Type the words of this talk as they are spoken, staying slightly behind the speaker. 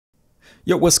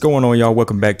Yo, what's going on, y'all?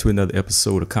 Welcome back to another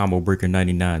episode of Combo Breaker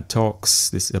 99 Talks.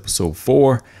 This is episode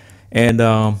 4. And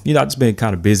I've just been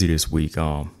kind of busy this week.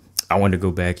 I wanted to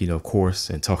go back, of course,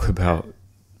 and talk about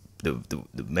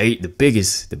the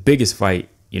biggest fight,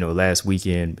 last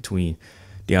weekend between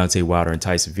Deontay Wilder and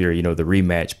Tyson Fury, the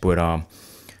rematch. But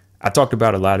I talked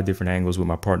about a lot of different angles with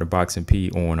my partner Boxing P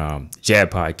on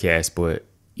Jab Podcast, but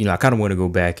I kind of want to go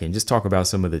back and just talk about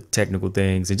some of the technical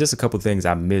things and just a couple things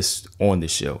I missed on the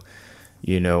show.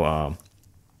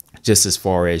 Just as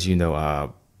far as,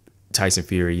 Tyson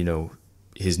Fury,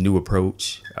 his new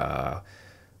approach,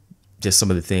 just some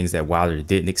of the things that Wilder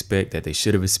didn't expect that they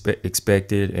should have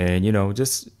expected. And,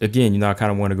 just again, I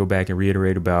kind of want to go back and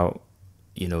reiterate about,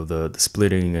 the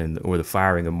splitting or the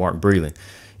firing of Mark Breland,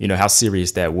 how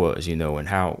serious that was, and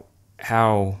how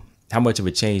much of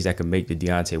a change that could make the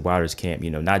Deontay Wilder's camp,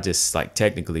 not just like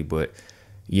technically, but,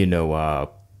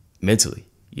 mentally.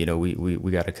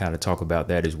 We got to kind of talk about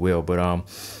that as well. But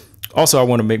also I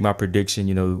want to make my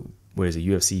prediction, what is it,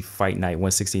 UFC Fight Night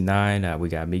 169. We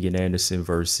got Megan Anderson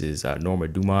versus Norma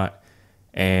Dumont.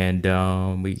 And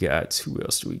we got, who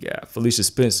else do we got? Felicia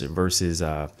Spencer versus,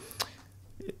 let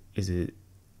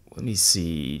me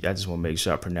see. I just want to make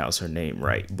sure I pronounce her name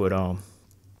right. But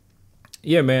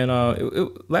yeah, man,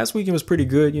 last weekend was pretty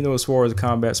good, as far as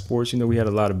combat sports. We had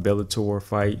a lot of Bellator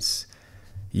fights,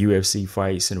 UFC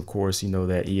fights, and of course,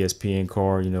 that ESPN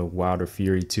card, Wilder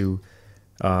Fury 2.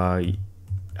 I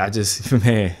just,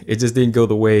 man, it just didn't go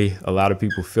the way a lot of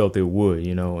people felt it would,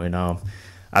 and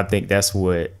I think that's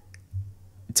what,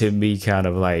 to me, kind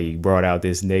of like brought out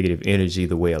this negative energy,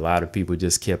 the way a lot of people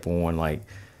just kept on, like,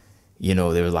 there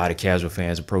were a lot of casual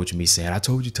fans approaching me saying, I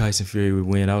told you Tyson Fury would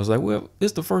win. I was like, well,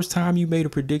 this is the first time you made a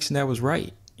prediction that was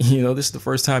right. This is the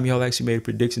first time y'all actually made a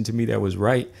prediction to me that was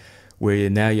right, where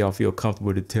now y'all feel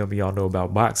comfortable to tell me y'all know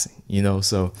about boxing,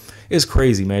 so it's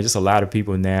crazy, man. Just a lot of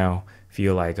people now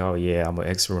feel like, oh yeah, I'm an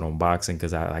expert on boxing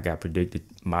because I got predicted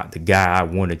the guy I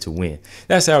wanted to win.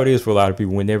 That's how it is for a lot of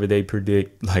people. Whenever they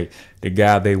predict like the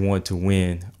guy they want to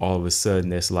win, all of a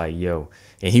sudden it's like, yo,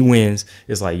 and he wins,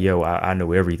 it's like, yo, I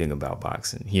know everything about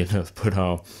boxing,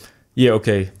 But yeah,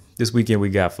 okay. This weekend we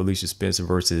got Felicia Spencer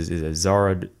versus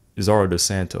Zarah dos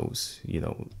Santos,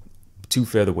 two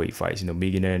featherweight fights,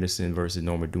 Megan Anderson versus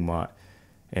Norma Dumont,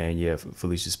 and yeah,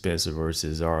 Felicia Spencer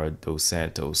versus Zarah dos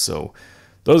Santos. So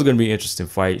those are going to be interesting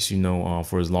fights,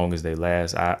 for as long as they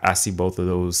last. I see both of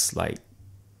those like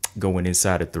going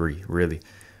inside of 3, really.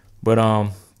 But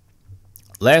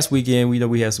last weekend,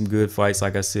 we had some good fights,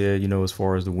 like I said, as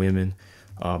far as the women.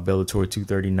 Bellator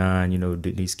 239,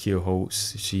 Denise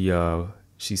Kielholtz,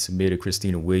 she submitted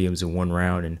Christina Williams in 1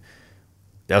 round, and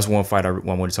that's one fight I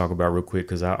want to talk about real quick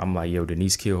because I'm like, yo,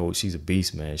 Denise Kielholtz, she's a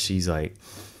beast, man. She's like,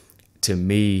 to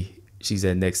me, she's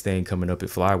that next thing coming up at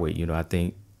flyweight. I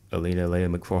think Elena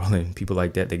McFarlane, people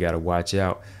like that, they got to watch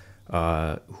out.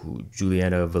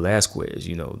 Juliana Velasquez,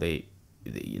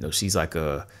 she's like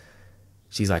a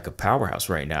powerhouse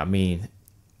right now. I mean,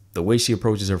 the way she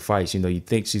approaches her fights, you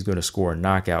think she's going to score a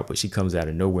knockout, but she comes out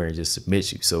of nowhere and just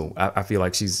submits you. So I feel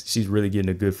like she's really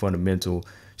getting a good fundamental.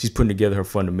 She's putting together her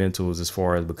fundamentals as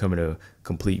far as becoming a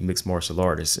complete mixed martial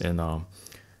artist. And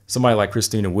somebody like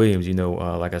Christina Williams,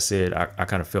 like I said, I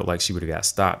kind of felt like she would have got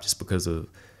stopped just because of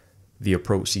the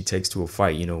approach she takes to a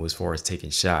fight, as far as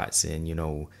taking shots and,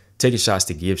 taking shots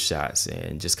to give shots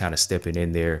and just kind of stepping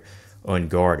in there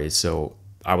unguarded. So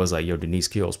I was like, yo, Denise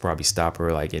Kielholtz probably stop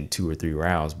her like in 2 or 3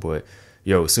 rounds. But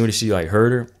yo, as soon as she like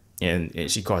hurt her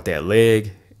and she caught that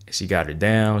leg, she got her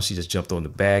down, she just jumped on the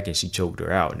back and she choked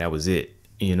her out. And that was it.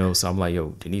 So I'm like, yo,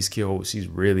 Denise Kielholtz, she's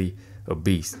really a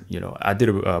beast. I did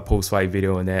a post-fight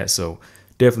video on that, so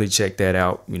definitely check that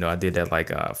out. I did that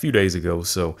like a few days ago.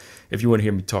 So if you want to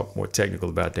hear me talk more technical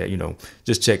about that,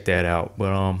 just check that out.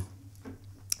 But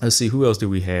let's see, who else do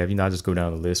we have? I just go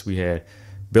down the list. We had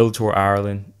Bellator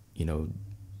Ireland,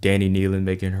 Danny Nealon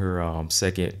making her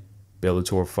second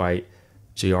Bellator fight.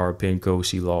 J.R. Penko,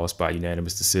 she lost by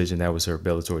unanimous decision. That was her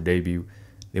Bellator debut.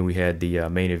 Then we had the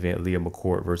main event, Leah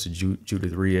McCourt versus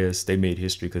Judith Reyes. They made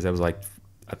history because that was like,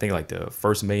 I think like the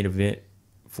first main event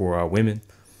for women,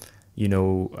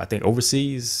 I think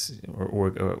overseas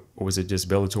or was it just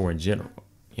Bellator in general?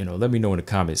 Let me know in the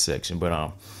comment section.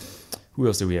 But who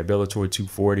else did we have? Bellator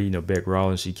 240, Beck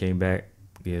Rollins, she came back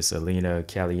against Alina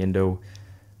Caliendo.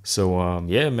 So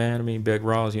yeah, man, I mean, Beck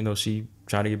Rollins, she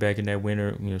trying to get back in that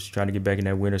winner, she's trying to get back in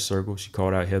that winner circle. She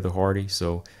called out Heather Hardy.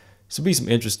 So there'll be some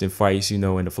interesting fights, in the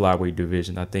flyweight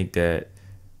division. I think that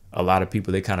a lot of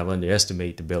people, they kind of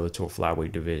underestimate the Bellator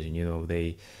flyweight division.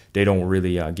 They don't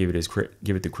really give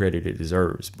it the credit it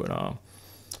deserves. But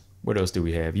What else do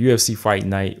we have? UFC Fight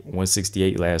Night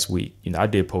 168 last week. You know, I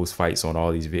did post fights on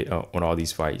all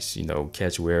these fights. You know,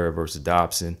 Cachoeira versus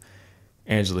Dobson,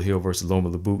 Angela Hill versus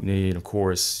Loma Lubutny, and of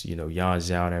course, you know, Jan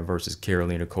Zhao versus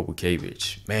Karolina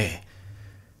Kowalkiewicz. Man,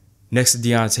 next to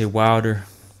Deontay Wilder,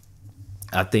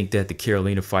 I think that the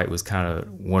Karolina fight was kind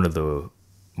of one of the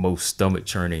most stomach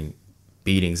churning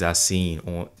beatings I've seen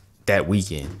on that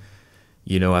weekend.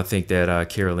 You know, I think that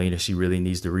Karolina, she really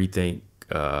needs to rethink.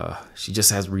 She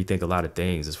just has to rethink a lot of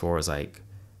things as far as like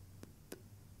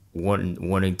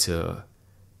wanting to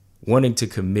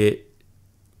commit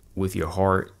with your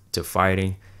heart to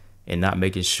fighting, and not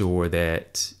making sure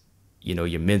that, you know,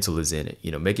 your mental is in it. You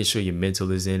know, making sure your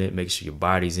mental is in it, making sure your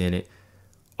body's in it.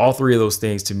 All three of those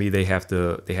things, to me, they have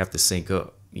to sync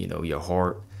up. You know, your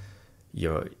heart,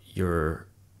 your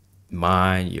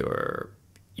mind, your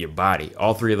body.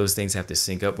 All three of those things have to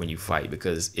sync up when you fight,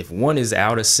 because if one is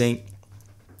out of sync,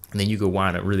 then you could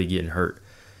wind up really getting hurt.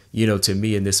 You know, to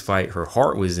me in this fight, her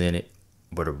heart was in it,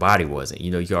 but her body wasn't.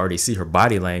 You know, you can already see her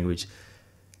body language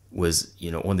was, you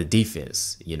know, on the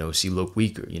defense. You know, she looked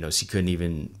weaker. You know, she couldn't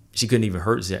even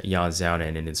hurt Jan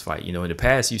Zhao in this fight. You know, in the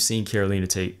past, you've seen Karolina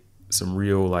take some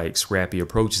real like scrappy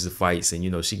approaches to fights, and you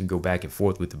know, she can go back and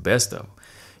forth with the best of them.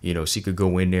 You know, she could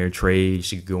go in there and trade,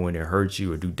 she could go in there and hurt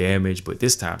you or do damage, but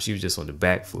this time she was just on the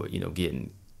back foot, you know,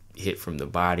 getting hit from the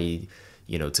body,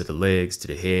 you know, to the legs, to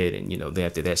the head, and you know, then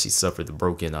after that she suffered the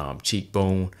broken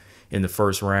cheekbone in the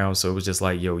first round. So it was just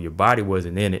like, yo, your body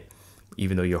wasn't in it,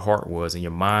 even though your heart was, and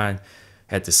your mind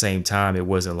at the same time, it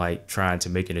wasn't like trying to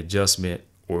make an adjustment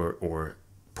or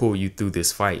pull you through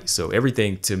this fight. So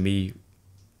everything to me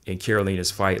in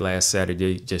Karolina's fight last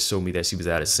Saturday just showed me that she was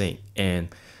out of sync. And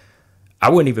I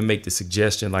wouldn't even make the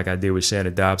suggestion like I did with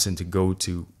Shannon Dobson to go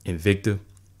to Invicta,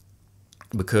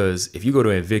 because if you go to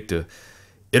Invicta,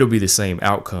 it'll be the same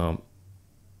outcome.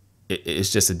 It's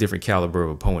just a different caliber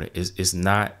of opponent. It's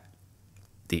not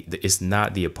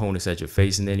the opponents that you're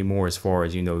facing anymore, as far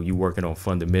as, you know, you working on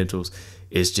fundamentals.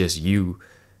 It's just you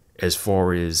as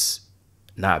far as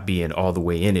not being all the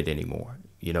way in it anymore.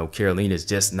 You know, Karolina is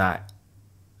just not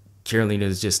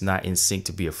in sync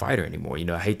to be a fighter anymore. You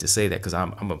know, I hate to say that because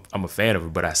I'm a fan of her,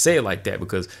 but I say it like that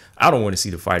because I don't want to see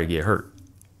the fighter get hurt.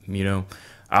 You know,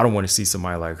 I don't want to see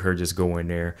somebody like her just go in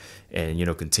there and, you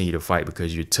know, continue to fight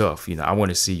because you're tough. You know, I want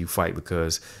to see you fight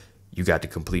because you got the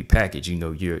complete package. You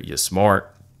know, you're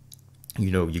smart. You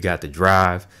know, you got the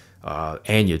drive,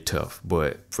 and you're tough.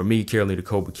 But for me, Karolina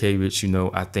Kowalkiewicz, you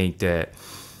know, I think that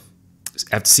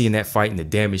after seeing that fight and the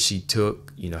damage she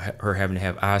took, you know, her having to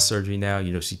have eye surgery now,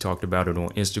 you know, she talked about it on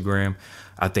Instagram.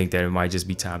 I think that it might just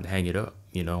be time to hang it up,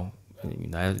 you know,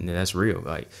 and that's real.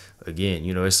 Like, again,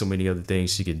 you know, there's so many other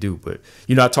things she could do. But,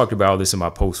 you know, I talked about all this in my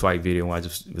post-fight video when I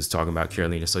just was talking about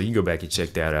Karolina. So you can go back and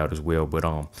check that out as well. But,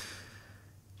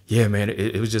 yeah, man,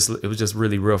 it was just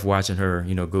really rough watching her,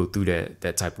 you know, go through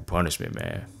that type of punishment,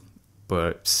 man.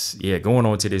 But, yeah, going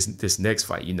on to this next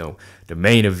fight, you know, the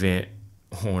main event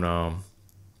on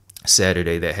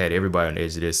Saturday that had everybody on the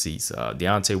edge of their seats.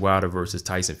 Deontay Wilder versus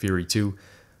Tyson Fury 2.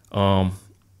 I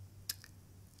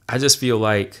just feel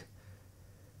like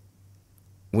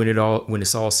when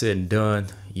it's all said and done,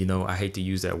 you know, I hate to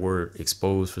use that word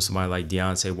exposed for somebody like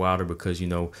Deontay Wilder, because, you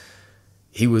know,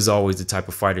 he was always the type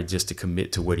of fighter just to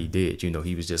commit to what he did. You know,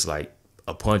 he was just like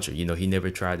a puncher. You know, he never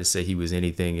tried to say he was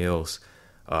anything else.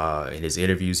 In his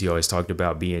interviews, he always talked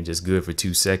about being just good for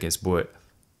 2 seconds, but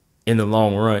in the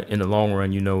long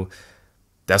run, you know,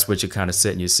 that's what you're kind of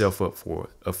setting yourself up for,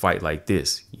 a fight like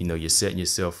this. You know, you're setting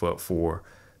yourself up for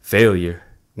failure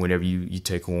whenever you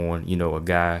take on, you know, a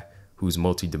guy who's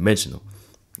multidimensional.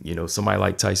 You know, somebody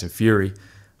like Tyson Fury,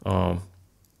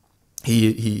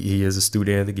 he is a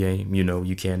student of the game. You know,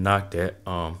 you can't knock that.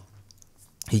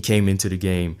 He came into the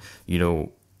game, you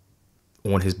know,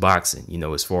 on his boxing, you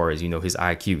know, as far as, you know, his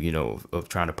IQ, you know, of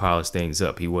trying to polish things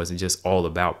up. He wasn't just all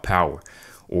about power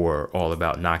or all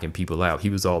about knocking people out. He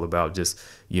was all about just,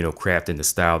 you know, crafting the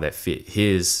style that fit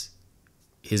his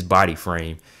body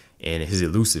frame and his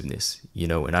elusiveness, you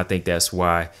know. And I think that's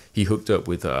why he hooked up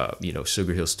with, you know,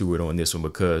 Sugar Hill Stewart on this one,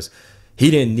 because he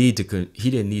didn't need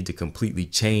to completely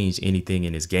change anything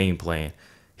in his game plan.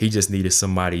 He just needed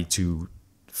somebody to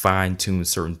fine tune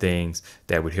certain things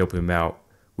that would help him out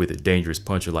with a dangerous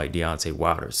puncher like Deontay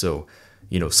Wilder. So,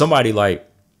 you know, somebody like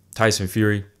Tyson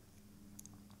Fury,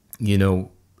 you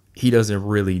know, he doesn't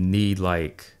really need,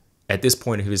 like, at this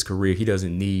point of his career, he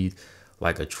doesn't need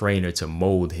like a trainer to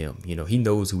mold him. You know, he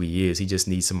knows who he is. He just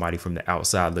needs somebody from the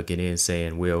outside looking in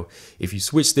saying, well, if you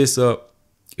switch this up,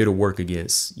 it'll work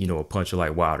against, you know, a puncher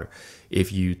like Wilder.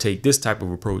 If you take this type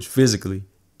of approach physically,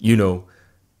 you know,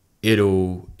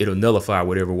 it'll nullify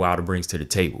whatever Wilder brings to the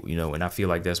table, you know. And I feel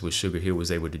like that's what Sugar Hill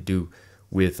was able to do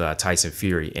with Tyson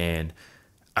Fury. And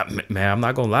man, I'm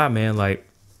not gonna lie, man. Like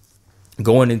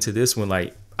going into this one,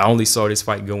 like I only saw this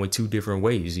fight going two different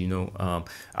ways. You know,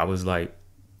 I was like,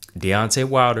 Deontay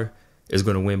Wilder is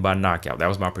gonna win by knockout. That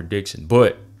was my prediction.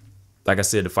 But like I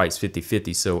said, the fight's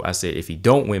 50-50. So I said if he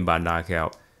don't win by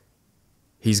knockout,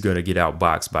 he's gonna get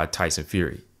outboxed by Tyson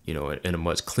Fury. You know, in a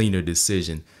much cleaner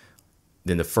decision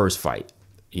than the first fight,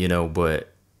 you know.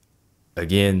 But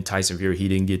again, Tyson Fury, he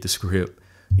didn't get the script.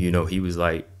 You know, he was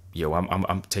like, yo,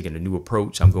 I'm taking a new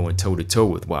approach. I'm going toe to toe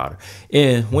with Wilder.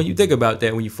 And when you think about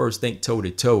that, when you first think toe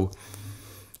to toe,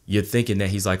 you're thinking that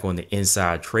he's like on the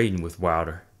inside trading with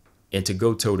Wilder. And to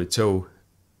go toe to toe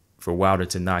for Wilder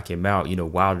to knock him out, you know,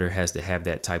 Wilder has to have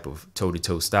that type of toe to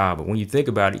toe style. But when you think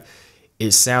about it,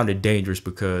 it sounded dangerous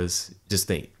because just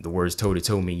think the words toe to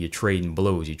toe mean you're trading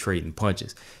blows, you're trading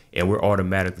punches. And we're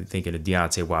automatically thinking of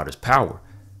Deontay Wilder's power.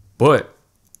 But,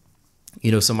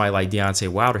 you know, somebody like Deontay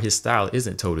Wilder, his style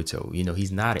isn't toe to toe. You know,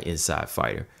 he's not an inside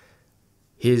fighter.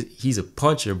 He's a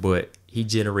puncher, but he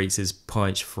generates his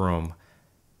punch from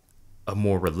a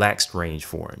more relaxed range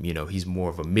for him. You know, he's more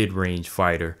of a mid-range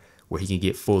fighter where he can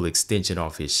get full extension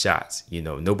off his shots. You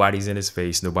know, nobody's in his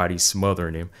face, nobody's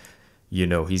smothering him. You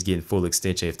know, he's getting full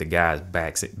extension if the guy's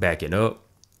backing up,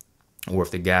 or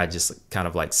if the guy just kind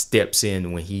of like steps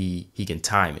in when he can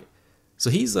time it. So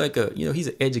he's like he's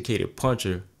an educated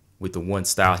puncher with the one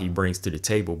style he brings to the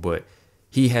table, but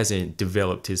he hasn't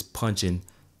developed his punching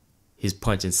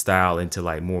style into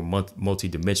like more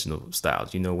multi-dimensional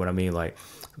styles. You know what I mean? Like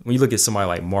when you look at somebody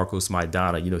like Marcos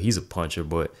Maidana, you know, he's a puncher,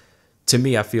 but to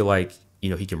me, I feel like, you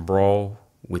know, he can brawl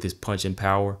with his punching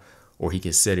power, or he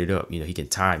can set it up. You know, he can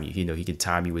time you. You know, he can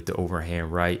time you with the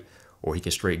overhand right, or he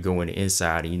can straight go in the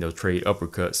inside and, you know, trade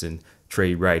uppercuts and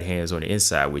trade right hands on the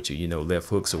inside with you, you know, left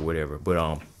hooks or whatever. But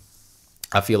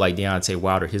I feel like Deontay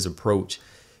Wilder, his approach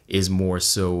is more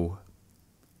so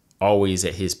always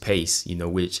at his pace, you know,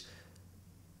 which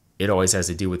it always has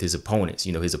to deal with his opponents.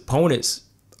 You know, his opponents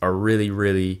are really,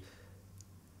 really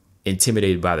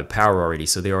intimidated by the power already.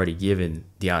 So they're already giving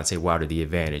Deontay Wilder the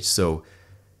advantage. So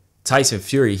Tyson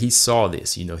Fury, he saw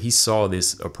this, you know, he saw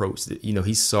this approach, you know,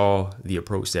 he saw the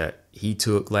approach that he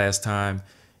took last time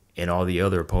and all the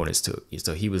other opponents took.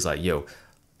 So he was like, yo,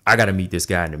 I got to meet this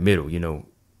guy in the middle, you know,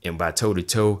 and by toe to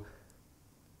toe,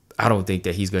 I don't think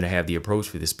that he's going to have the approach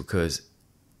for this because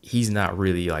he's not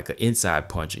really like an inside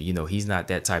puncher. You know, he's not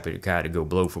that type of guy to go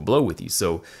blow for blow with you.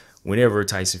 So whenever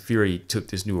Tyson Fury took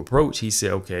this new approach, he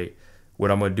said, okay, what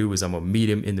I'm going to do is I'm going to meet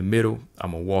him in the middle.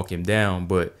 I'm going to walk him down.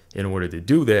 But in order to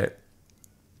do that,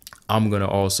 I'm going to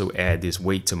also add this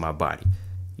weight to my body.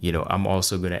 You know, I'm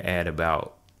also going to add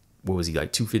about, what was he,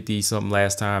 like 250 something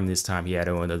last time? This time he had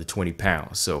on another 20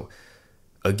 pounds. So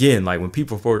again, like when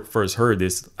people first heard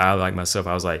this, I like myself,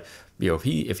 I was like, yo, if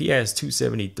he has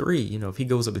 273, you know, if he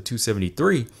goes up to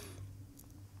 273,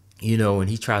 you know, and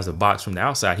he tries to box from the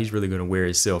outside, he's really going to wear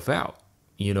himself out,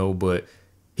 you know. But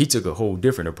he took a whole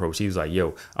different approach. He was like,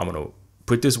 yo, I'm going to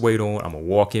put this weight on. I'm going to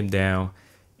walk him down.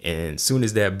 And as soon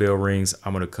as that bell rings,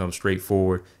 I'm going to come straight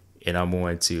forward and I'm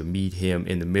going to meet him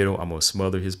in the middle. I'm going to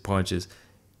smother his punches.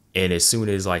 And as soon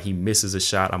as like he misses a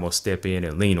shot, I'm going to step in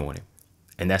and lean on him.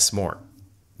 And that's smart.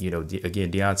 You know,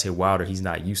 again, Deontay Wilder, he's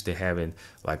not used to having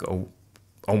like a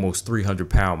almost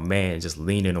 300-pound man just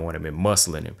leaning on him and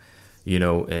muscling him, you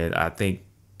know. And I think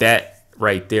that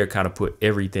right there kind of put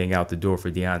everything out the door for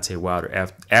Deontay Wilder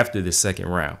after the second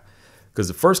round. Because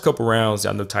the first couple rounds,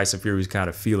 I know Tyson Fury was kind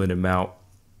of feeling him out.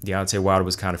 Deontay Wilder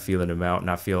was kind of feeling him out. And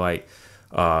I feel like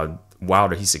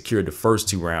Wilder, he secured the first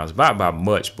two rounds, not by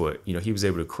much, but, you know, he was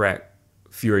able to crack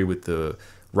Fury with the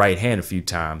right hand a few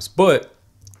times. But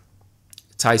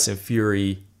Tyson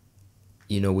Fury,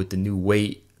 you know, with the new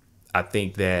weight, I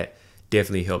think that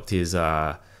definitely helped his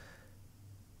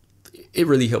it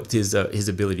really helped his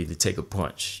ability to take a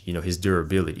punch, you know, his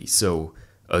durability. So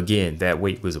again, that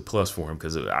weight was a plus for him,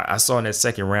 because I saw in that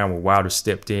second round where Wilder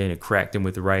stepped in and cracked him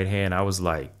with the right hand, I was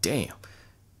like, damn,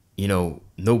 you know,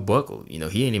 no buckle. You know,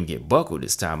 he didn't even get buckled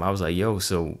this time. I was like, yo,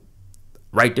 so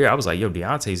right there, I was like, yo,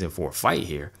 Deontay's in for a fight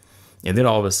here. And then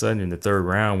all of a sudden in the third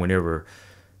round, whenever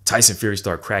Tyson Fury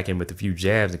started cracking with a few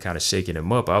jabs and kind of shaking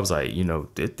him up, I was like, you know,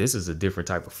 this is a different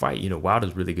type of fight. You know,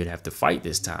 Wilder's really going to have to fight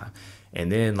this time.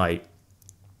 And then, like,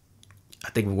 I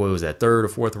think what was that, third or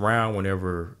fourth round,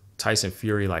 whenever Tyson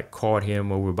Fury, like, caught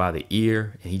him over by the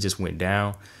ear and he just went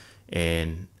down.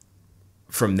 And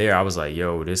from there, I was like,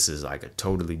 yo, this is like a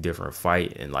totally different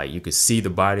fight. And, like, you could see the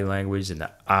body language and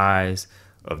the eyes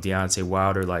of Deontay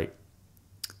Wilder. Like,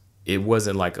 it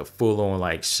wasn't like a full-on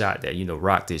like shot that, you know,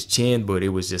 rocked his chin, but it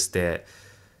was just that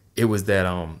it was that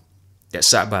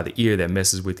shot by the ear that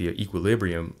messes with your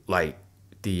equilibrium, like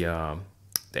the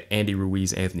Andy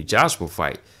Ruiz Anthony Joshua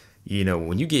fight. You know,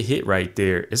 when you get hit right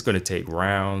there, it's going to take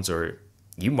rounds, or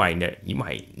you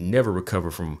might never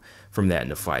recover from that in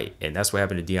the fight. And that's what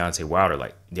happened to Deontay Wilder.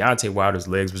 Like, Deontay Wilder's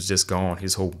legs was just gone,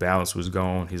 his whole balance was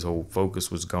gone, his whole focus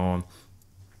was gone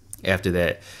after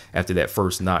that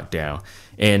first knockdown.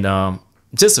 And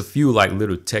just a few like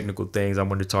little technical things I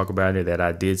wanted to talk about it that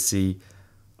I did see,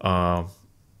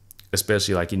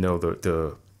 especially like, you know,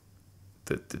 the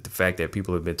fact that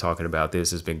people have been talking about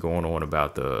this has been going on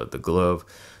about the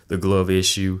glove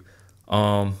issue.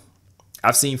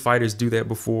 I've seen fighters do that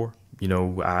before. You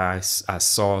know, I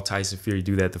saw Tyson Fury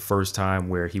do that the first time,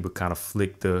 where he would kind of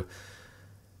flick the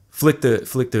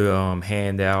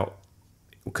hand out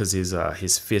because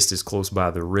his fist is close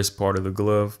by the wrist part of the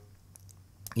glove.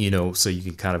 You know, so you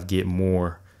can kind of get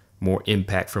more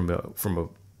impact from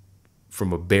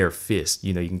a bare fist.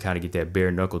 You know, you can kind of get that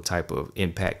bare knuckle type of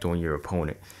impact on your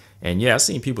opponent. And yeah, I've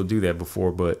seen people do that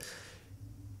before, but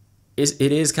it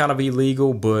is kind of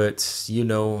illegal. But, you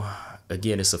know,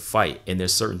 again, it's a fight, and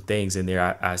there's certain things in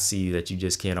there I see that you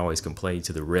just can't always complain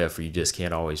to the ref, or you just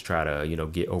can't always try to, you know,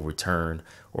 get overturned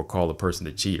or call a person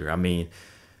a cheater. I mean,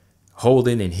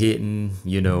 holding and hitting,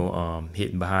 you know,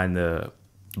 hitting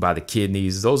by the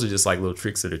kidneys, those are just like little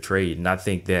tricks of the trade. And I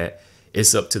think that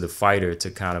it's up to the fighter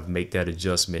to kind of make that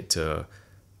adjustment to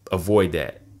avoid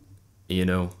that, you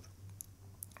know.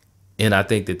 And I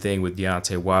think the thing with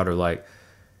Deontay Wilder, like,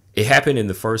 it happened in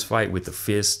the first fight with the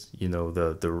fist, you know,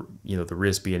 the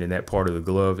wrist being in that part of the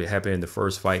glove. It happened in the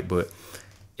first fight, but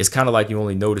it's kind of like you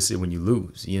only notice it when you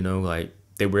lose, you know. Like,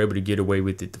 they were able to get away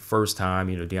with it the first time.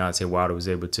 You know, Deontay Wilder was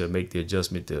able to make the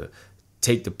adjustment to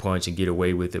take the punch and get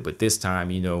away with it. But this time,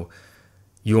 you know,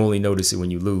 you only notice it when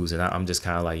you lose. And I'm just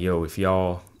kind of like, yo, if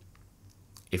y'all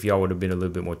would have been a little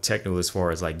bit more technical as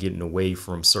far as like getting away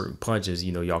from certain punches,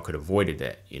 you know, y'all could have avoided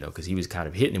that, you know, because he was kind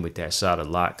of hitting him with that shot a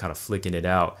lot, kind of flicking it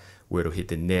out where it'll hit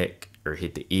the neck or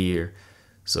hit the ear.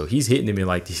 So he's hitting him in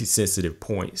like these sensitive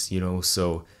points, you know.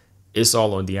 So it's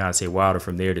all on Deontay Wilder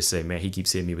from there to say, man, he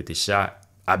keeps hitting me with this shot,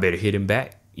 I better hit him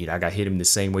back. You know, I got to hit him the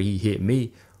same way he hit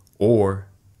me, or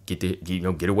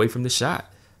get away from the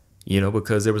shot, you know,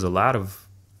 because there was a lot of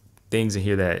things in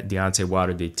here that Deontay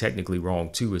Wilder did technically wrong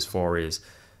too, as far as,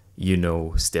 you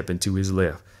know, stepping to his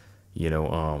left. You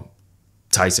know,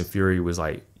 Tyson Fury was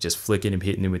like just flicking him,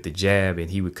 hitting him with the jab, and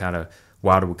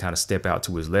Wilder would kind of step out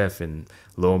to his left, and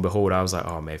lo and behold, I was like,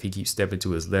 oh man, if he keeps stepping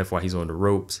to his left while he's on the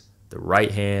ropes, the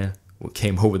right hand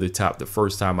came over the top the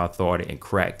first time I thought it and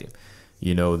cracked him.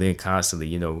 You know, then constantly,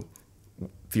 you know,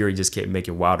 Fury just kept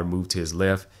making Wilder move to his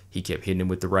left. He kept hitting him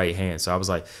with the right hand. So I was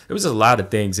like, there was a lot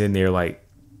of things in there, like,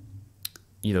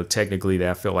 you know, technically that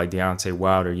I felt like Deontay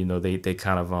Wilder, you know, they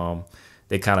kind of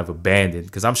abandoned,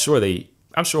 because I'm sure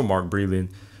Mark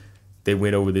Breland, they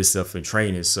went over this stuff in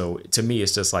training. So to me,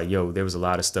 it's just like, yo, there was a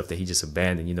lot of stuff that he just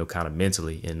abandoned, you know, kind of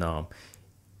mentally. And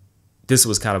this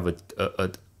was kind of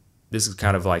this is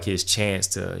kind of like his chance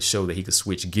to show that he could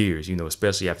switch gears, you know,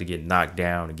 especially after getting knocked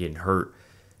down and getting hurt.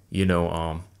 You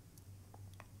know,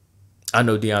 I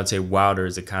know Deontay Wilder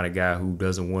is the kind of guy who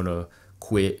doesn't want to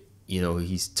quit. You know,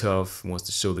 he's tough, wants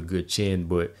to show the good chin.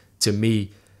 But to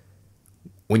me,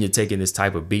 when you're taking this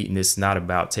type of beating, it's not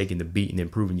about taking the beating and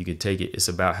proving you can take it. It's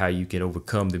about how you can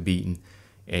overcome the beating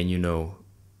and, you know,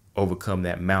 overcome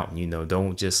that mountain. You know,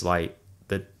 don't just like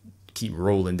keep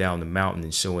rolling down the mountain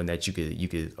and showing that you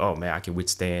could, oh man, I can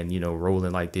withstand, you know,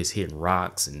 rolling like this, hitting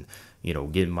rocks and, you know,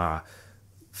 getting my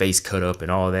face cut up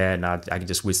and all that. And I can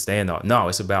just withstand all. No,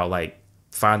 it's about like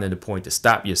finding the point to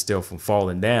stop yourself from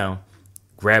falling down,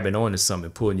 grabbing onto something,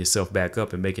 pulling yourself back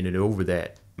up and making it over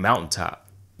that mountaintop,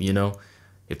 you know,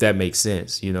 if that makes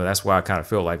sense. You know, that's why I kind of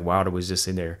felt like Wilder was just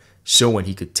in there showing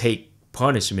he could take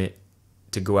punishment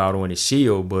to go out on his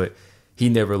shield, but he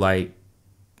never like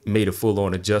made a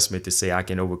full-on adjustment to say I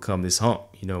can overcome this hump,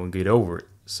 you know, and get over it.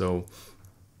 So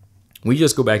when you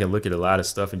just go back and look at a lot of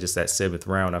stuff in just that 7th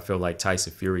round, I felt like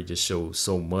Tyson Fury just showed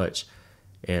so much,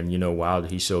 and, you know, Wilder,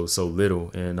 he showed so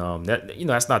little. And that, you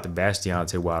know, that's not to bash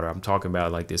Deontay Wilder. I'm talking about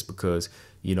it like this because,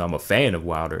 you know, I'm a fan of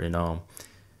Wilder, and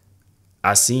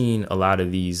I seen a lot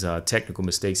of these technical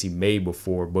mistakes he made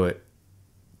before, but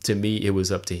to me, it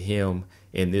was up to him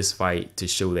in this fight to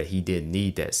show that he didn't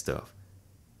need that stuff.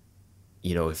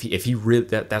 You know, if he really,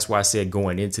 that's why I said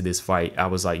going into this fight, I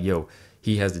was like, yo,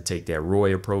 he has to take that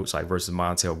Roy approach, like versus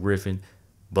Montel Griffin,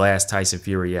 blast Tyson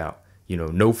Fury out. You know,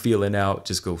 no feeling out,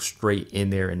 just go straight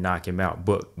in there and knock him out.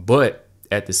 But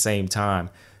at the same time,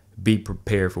 be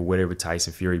prepared for whatever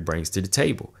Tyson Fury brings to the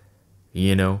table.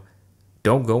 You know,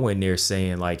 don't go in there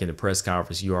saying like in the press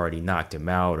conference you already knocked him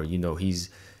out, or he's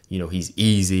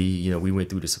easy. We went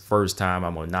through this the first time.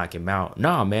 I'm gonna knock him out.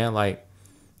 Nah, man. Like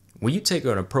when you take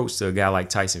an approach to a guy like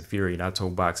Tyson Fury, and I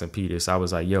told Boxing Peters, I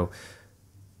was like, yo,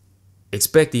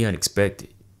 expect the unexpected.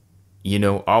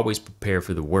 Always prepare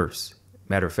for the worst.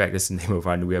 Matter of fact, that's the name of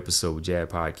our new episode, Jab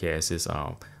Podcast. Is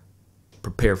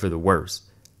prepare for the worst.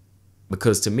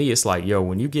 Because to me, it's like, yo,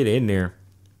 when you get in there,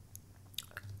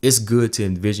 it's good to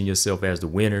envision yourself as the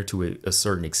winner to a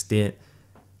certain extent,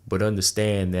 but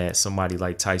understand that somebody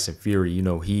like Tyson Fury,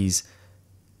 he's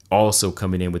also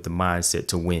coming in with the mindset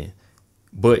to win,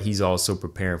 but he's also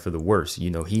preparing for the worst.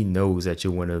 He knows that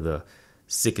you're one of the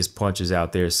sickest punchers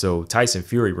out there. So Tyson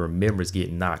Fury remembers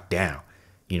getting knocked down.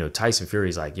 Tyson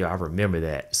Fury's like, yo, I remember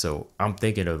that. So I'm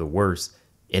thinking of the worst.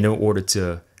 And in order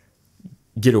to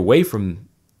get away from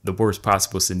the worst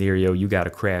possible scenario, you got to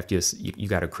craft your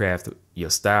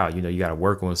style. You got to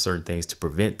work on certain things to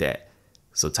prevent that.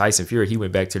 So Tyson Fury, he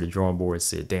went back to the drawing board and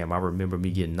said, damn, I remember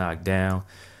me getting knocked down.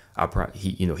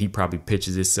 He probably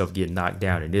pictures himself getting knocked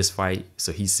down in this fight.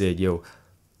 So he said, yo,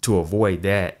 to avoid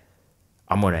that,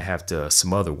 I'm going to have to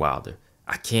smother Wilder.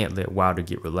 I can't let Wilder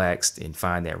get relaxed and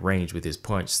find that range with his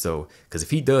punch. So, because if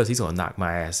he does, he's going to knock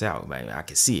my ass out, man. I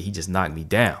can see it. He just knocked me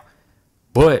down.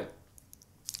 But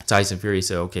Tyson Fury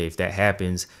said, okay, if that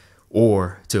happens,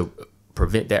 or to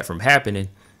prevent that from happening,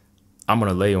 I'm going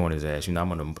to lay on his ass. I'm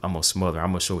going to smother.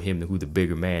 I'm going to show him who the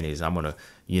bigger man is. I'm going to,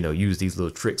 use these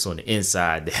little tricks on the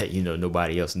inside that,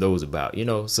 nobody else knows about,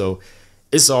 So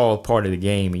it's all part of the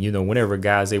game. And, whenever a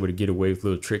guy's able to get away with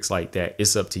little tricks like that,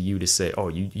 it's up to you to say, oh,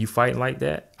 you fighting like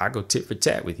that? I go tit for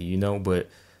tat with you, But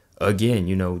again,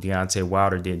 Deontay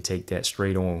Wilder didn't take that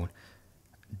straight on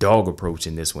dog approach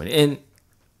in this one. And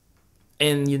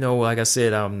like I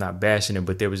said, I'm not bashing him,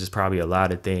 but there was just probably a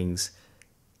lot of things,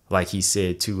 like he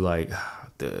said too, like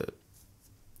the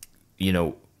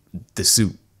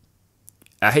suit.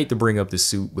 I hate to bring up the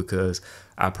suit because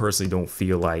I personally don't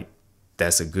feel like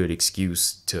that's a good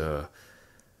excuse to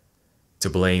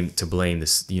blame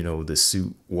the the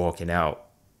suit walking out,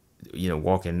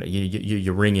 walking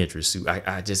your ring entrance suit.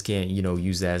 I just can't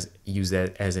use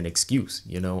that as an excuse.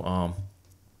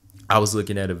 I was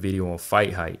looking at a video on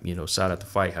Fight Hype, shout out to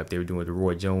Fight Hype. They were doing the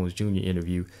Roy Jones Jr.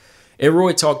 interview. And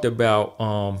Roy talked about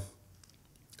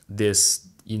this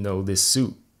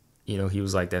suit. He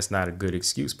was like, that's not a good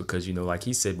excuse because, like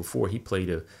he said before, he played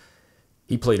a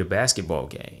basketball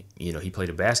game. He played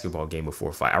a basketball game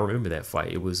before a fight. I remember that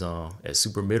fight. It was at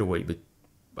super middleweight,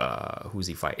 but who's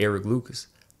he fight? Eric Lucas.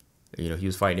 He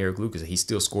was fighting Eric Lucas, and he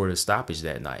still scored a stoppage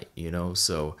that night,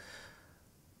 So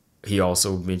he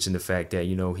also mentioned the fact that,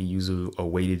 he uses a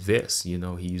weighted vest. He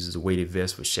uses a weighted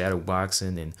vest for shadow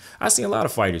boxing. And I've seen a lot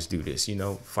of fighters do this.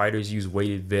 Fighters use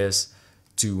weighted vests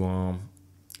to,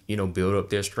 build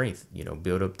up their strength,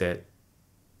 build up that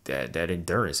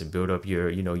endurance and build up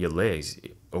your legs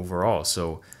overall.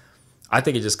 So I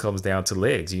think it just comes down to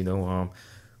legs. Deontay,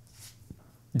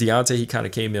 he kind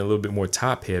of came in a little bit more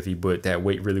top heavy, but that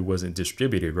weight really wasn't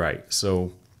distributed right.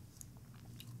 So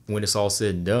when it's all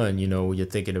said and done, you're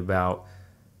thinking about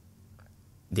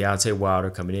Deontay Wilder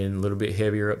coming in a little bit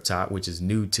heavier up top, which is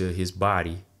new to his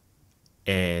body.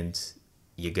 And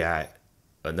you got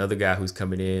another guy who's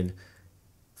coming in,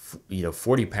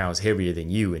 40 pounds heavier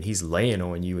than you, and he's laying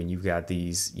on you, and you've got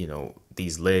these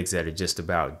legs that are just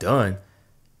about done.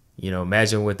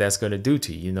 Imagine what that's going to do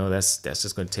to you. That's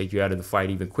just going to take you out of the fight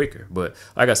even quicker. But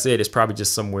like I said, it's probably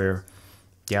just somewhere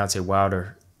Deontay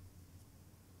Wilder,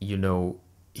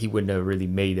 he wouldn't have really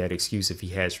made that excuse if he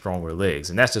had stronger legs.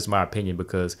 And that's just my opinion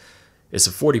because it's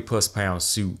a 40-plus pound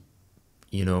suit,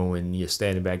 and you're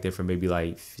standing back there for maybe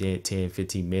like 10,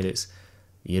 15 minutes.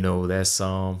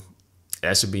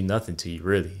 That should be nothing to you,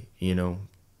 really.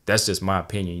 That's just my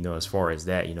opinion, as far as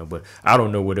that, But I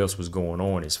don't know what else was going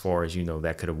on as far as,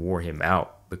 that could have wore him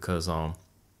out because,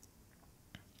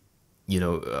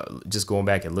 just going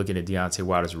back and looking at Deontay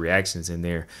Wilder's reactions in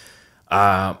there,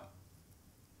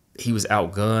 he was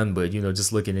outgunned, but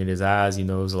just looking in his eyes, it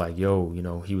was like, yo,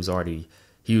 he was already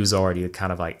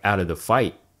kind of like out of the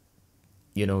fight.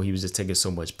 He was just taking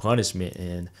so much punishment,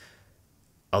 and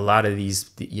a lot of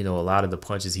the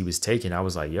punches he was taking, I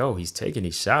was like, yo, he's taking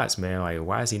these shots, man. Like,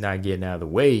 why is he not getting out of the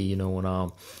way?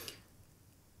 When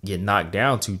getting knocked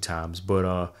down 2 times,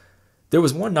 but there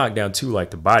was one knockdown too,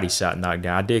 like the body shot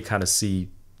knockdown. I did kind of see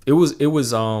it was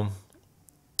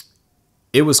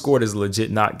scored as a legit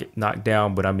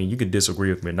knockdown, but I mean, you could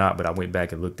disagree with me or not, but I went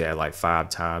back and looked at it like 5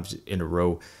 times in a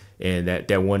row, and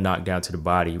that one knockdown to the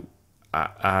body,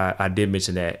 I did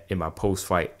mention that in my post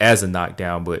fight as a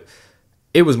knockdown, but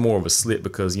it was more of a slip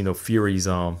because Fury's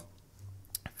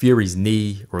Fury's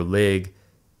knee or leg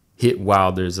hit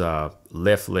Wilder's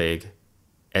left leg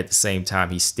at the same time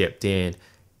he stepped in,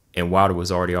 and Wilder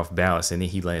was already off balance, and then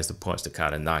he lands the punch to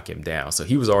kind of knock him down. So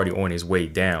he was already on his way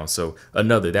down. So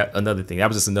another thing, that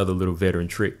was just another little veteran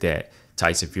trick that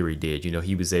Tyson Fury did. You know,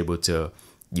 he was able to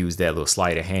use that little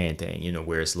sleight of hand thing, you know,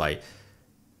 where it's like,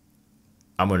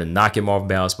 I'm going to knock him off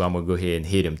balance, but I'm going to go ahead and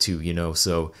hit him too, you know.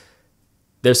 So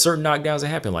there's certain knockdowns that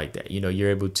happen like that. You know,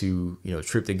 you're able to, you know,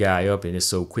 trip the guy up, and it's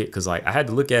so quick. Because, like, I had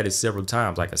to look at it several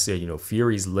times. Like I said, you know,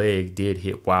 Fury's leg did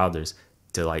hit Wilder's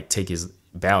to, like, take his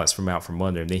balance from out from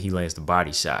under him. Then he lands the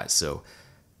body shot. So,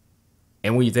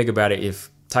 and when you think about it, if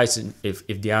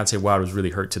Deontay Wilder was really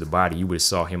hurt to the body, you would have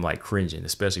saw him, like, cringing,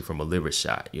 especially from a liver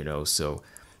shot, you know. So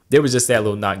there was just that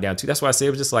little knockdown too. That's why I say it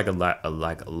was just like a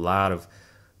lot of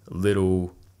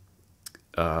little,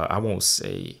 I won't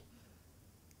say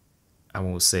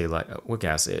like, what can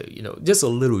I say? You know, just a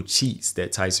little cheats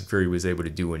that Tyson Fury was able to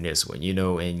do in this one, you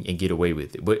know, and get away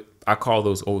with it. But I call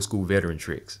those old school veteran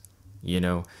tricks, you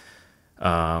know.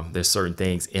 There's certain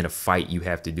things in a fight you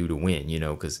have to do to win, you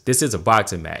know, because this is a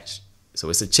boxing match. So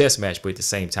it's a chess match, but at the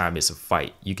same time, it's a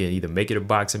fight. You can either make it a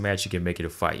boxing match, you can make it a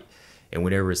fight. And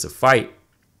whenever it's a fight,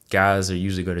 guys are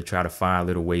usually going to try to find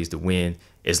little ways to win,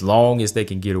 as long as they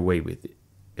can get away with it.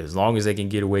 As long as they can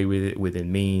get away with it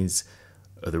within means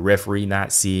of the referee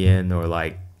not seeing, or,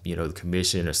 like, you know, the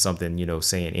commission or something, you know,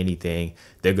 saying anything,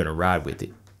 they're going to ride with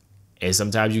it. And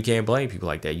sometimes you can't blame people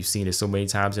like that. You've seen it so many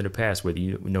times in the past, whether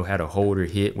you know how to hold or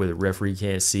hit where the referee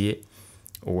can't see it,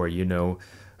 or, you know,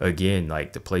 again,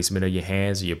 like the placement of your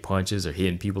hands or your punches or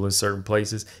hitting people in certain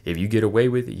places. If you get away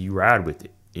with it, you ride with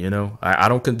it. You know, I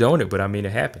don't condone it, but I mean,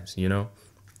 it happens, you know.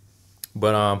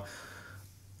 But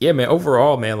yeah, man,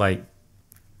 overall, man, like,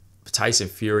 Tyson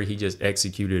Fury, he just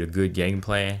executed a good game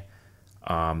plan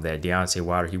that Deontay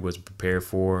Wilder, he wasn't prepared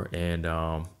for. And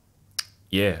I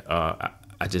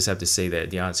just have to say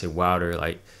that Deontay Wilder,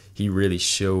 like, he really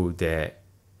showed that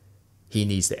he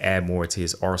needs to add more to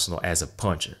his arsenal as a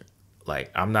puncher.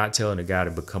 Like, I'm not telling a guy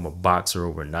to become a boxer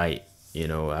overnight. You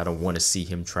know, I don't want to see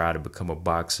him try to become a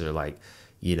boxer like,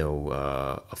 you know,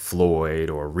 a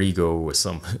Floyd or a Rigo or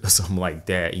something like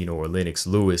that, you know, or Lennox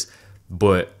Lewis.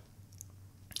 But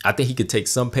I think he could take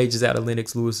some pages out of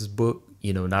Lennox Lewis's book,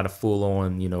 you know, not a full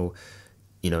on,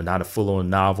 not a full on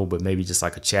novel, but maybe just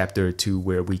like a chapter or two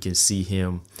where we can see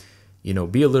him, you know,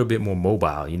 be a little bit more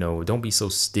mobile, you know, don't be so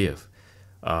stiff,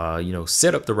 you know,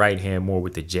 set up the right hand more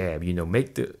with the jab, you know,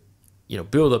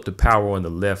 build up the power on the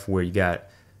left where you got,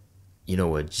 you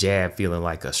know, a jab feeling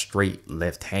like a straight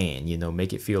left hand, you know,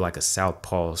 make it feel like a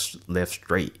southpaw left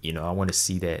straight. You know, I want to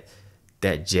see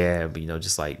that jab, you know,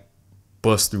 just like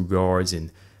bust through guards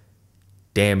and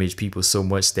damage people so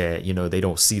much that, you know, they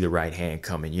don't see the right hand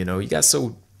coming. You know, you got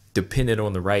so dependent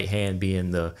on the right hand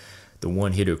being the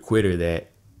one hitter quitter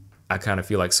that I kind of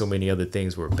feel like so many other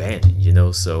things were abandoned, you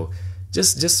know. So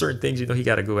just certain things, you know, he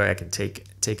got to go back and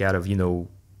take out of, you know,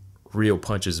 real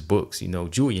punchers books. You know,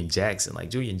 Julian Jackson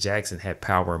had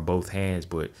power in both hands,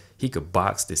 but he could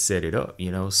box to set it up,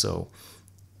 you know. So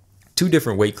two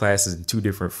different weight classes and two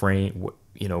different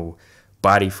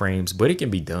body frames, but it can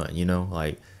be done, you know.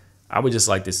 Like, I would just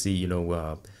like to see, you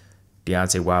know,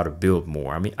 Deontay Wilder build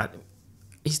more. I mean,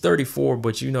 he's 34,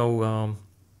 but, you know,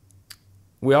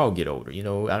 we all get older, you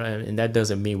know, and that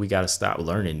doesn't mean we got to stop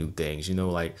learning new things, you know.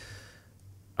 Like,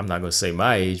 I'm not going to say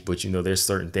my age, but, you know, there's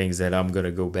certain things that I'm going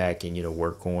to go back and, you know,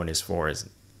 work on as far as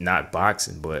not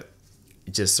boxing, but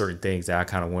just certain things that I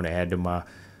kind of want to add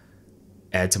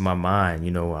to my mind.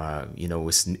 You know,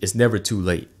 it's never too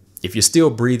late. If you're still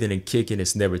breathing and kicking,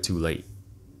 it's never too late.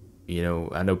 You know,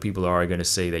 I know people are going to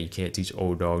say that you can't teach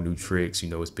old dog new tricks. You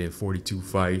know, it's been 42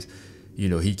 fights. You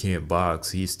know, he can't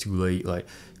box. He's too late. Like,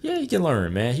 yeah, he can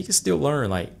learn, man. He can still learn.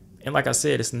 Like, and like I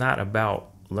said, it's not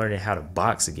about learning how to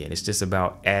box again. It's just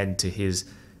about adding to his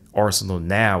arsenal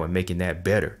now and making that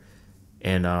better.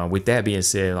 And with that being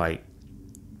said, like,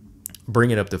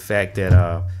 bringing up the fact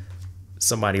that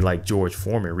somebody like George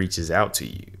Foreman reaches out to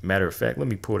you. Matter of fact, let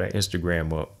me pull that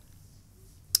Instagram up.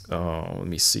 Let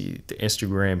me see the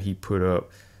Instagram he put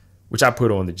up, which I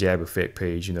put on the Jab Effect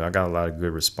page. You know, I got a lot of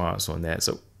good response on that.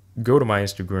 So go to my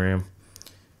Instagram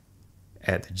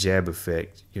at the Jab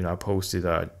Effect. You know, I posted,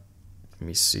 let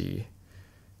me see,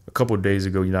 a couple of days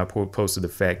ago, you know, I posted the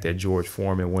fact that George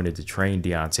Foreman wanted to train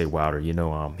Deontay Wilder. You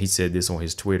know, he said this on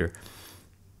his Twitter.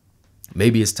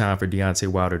 Maybe it's time for Deontay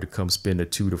Wilder to come spend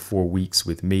 2 to 4 weeks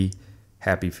with me.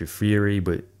 Happy for Fury,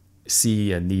 but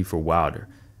see a need for Wilder.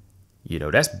 You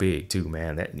know, that's big too,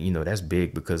 man. That, you know, that's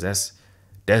big because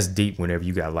that's deep whenever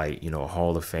you got, like, you know, a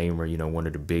Hall of Famer, you know, one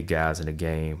of the big guys in the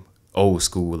game, old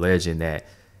school legend that,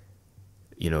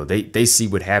 they see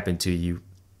what happened to you,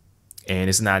 and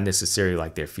it's not necessarily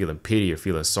like they're feeling pity or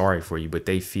feeling sorry for you, but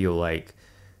they feel like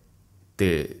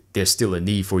there's still a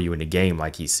need for you in the game.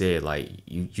 Like he said, like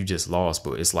you just lost,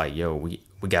 but it's like, yo, we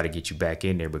got to get you back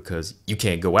in there because you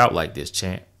can't go out like this,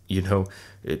 champ.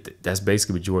 That's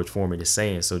basically what George Foreman is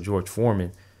saying. So George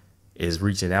Foreman is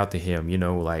reaching out to him,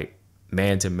 like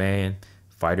man to man,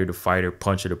 fighter to fighter,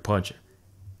 puncher to puncher.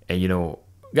 And,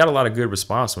 got a lot of good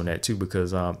response on that too,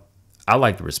 because I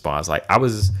like the response. Like I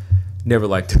was never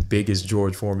like the biggest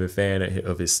George Foreman fan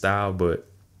of his style, but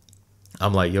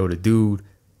I'm like, yo, the dude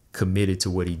committed to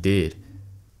what he did.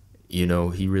 He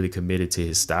really committed to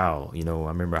his style. I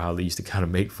remember how they used to kind of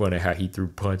make fun of how he threw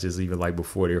punches even like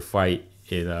before their fight.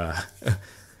 And,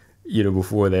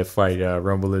 before that fight,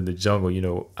 Rumble in the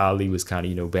Jungle, Ali was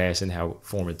kind of, bashing how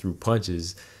Foreman threw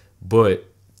punches. But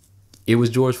it was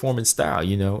George Foreman's style,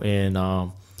 and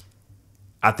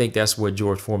I think that's what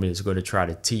George Foreman is going to try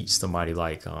to teach somebody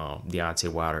like Deontay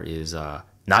Wilder is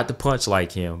not to punch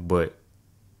like him, but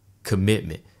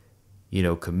commitment.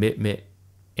 Commitment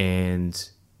and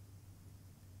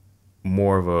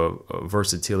more of a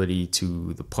versatility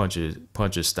to the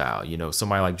puncher style.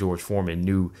 Somebody like George Foreman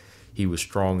knew he was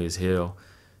strong as hell.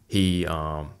 He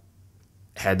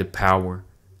had the power,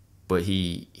 but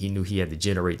he knew he had to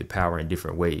generate the power in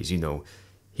different ways.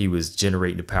 He was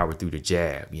generating the power through the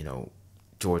jab.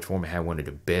 George Foreman had one of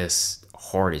the best,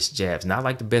 hardest jabs. Not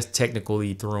like the best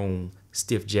technically thrown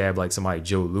stiff jab like somebody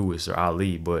Joe Louis or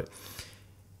Ali, but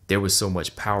there was so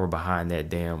much power behind that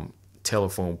damn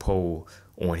telephone pole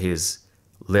on his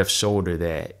left shoulder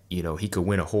that, he could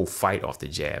win a whole fight off the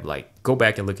jab. Like, go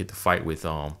back and look at the fight with,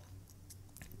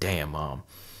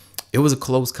 it was a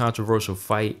close, controversial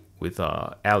fight with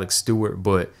Alex Stewart,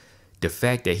 but the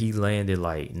fact that he landed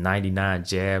like 99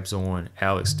 jabs on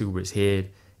Alex Stewart's head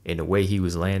and the way he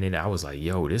was landing, I was like,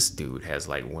 yo, this dude has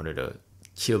like one of the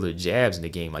killer jabs in the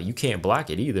game. Like, you can't block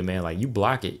it either, man. Like, you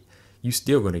block it, you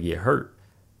still gonna get hurt.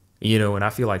 And I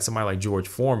feel like somebody like George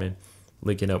Foreman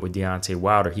linking up with Deontay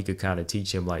Wilder, he could kind of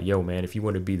teach him like, yo, man, if you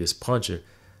want to be this puncher,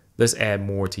 let's add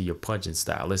more to your punching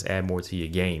style. Let's add more to your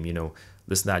game.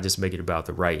 Let's not just make it about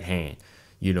the right hand.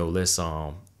 Let's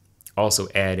also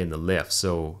add in the left.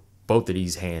 So both of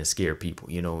these hands scare people.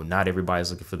 Not everybody's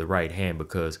looking for the right hand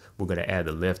because we're going to add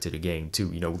the left to the game too.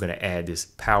 We're going to add this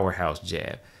powerhouse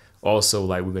jab. Also,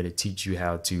 like, we're going to teach you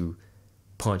how to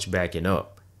punch backing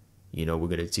up. We're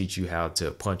going to teach you how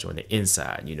to punch on the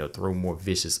inside, throw more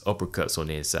vicious uppercuts on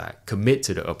the inside, commit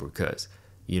to the uppercuts,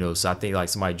 so I think like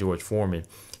somebody George Foreman,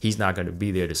 he's not going to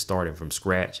be there to start him from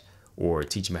scratch or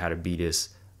teach him how to be this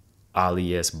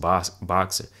Ali-esque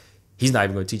boxer. He's not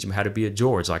even going to teach him how to be a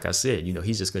George. Like I said,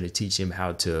 he's just going to teach him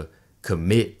how to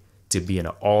commit to being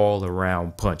an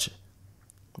all-around puncher,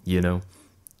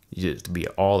 just to be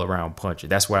an all-around puncher.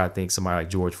 That's what I think somebody like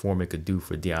George Foreman could do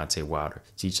for Deontay Wilder.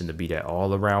 Teach him to be that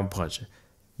all-around puncher.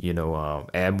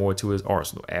 Add more to his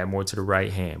arsenal. Add more to the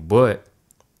right hand. But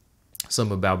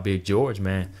something about Big George,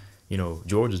 man.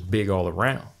 George is big all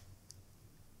around.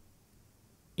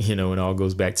 It all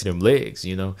goes back to them legs.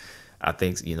 I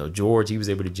think, George, he was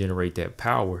able to generate that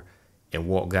power and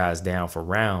walk guys down for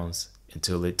rounds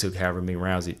until it took however many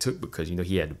rounds it took because,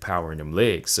 he had the power in them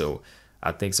legs. So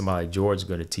I think somebody like George is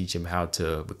going to teach him how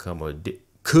to become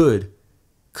could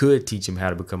teach him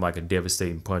how to become like a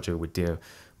devastating puncher with them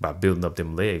by building up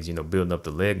them legs, building up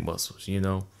the leg muscles,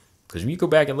 because when you go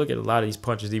back and look at a lot of these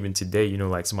punchers even today,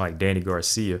 like somebody like Danny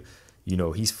Garcia,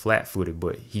 he's flat footed,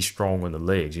 but he's strong on the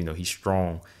legs, he's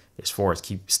strong as far as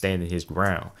keep standing his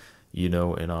ground,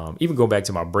 and even go back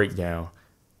to my breakdown,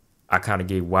 I kind of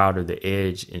gave Wilder the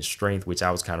edge in strength, which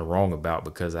I was kind of wrong about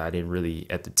because I didn't really,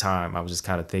 at the time, I was just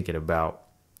kind of thinking about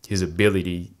his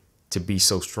ability to be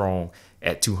so strong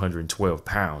at 212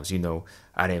 pounds.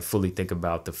 I didn't fully think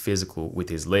about the physical with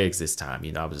his legs this time.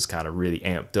 I was just kind of really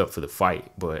amped up for the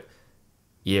fight. But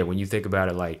yeah, when you think about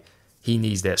it, like, he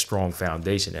needs that strong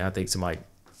foundation. And I think somebody like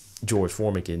George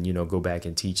Foreman can, go back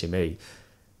and teach him, hey,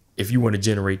 if you want to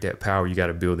generate that power, you got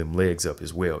to build them legs up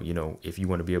as well. If you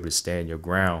want to be able to stand your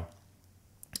ground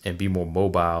and be more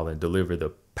mobile and deliver the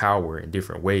power in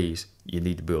different ways, you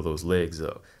need to build those legs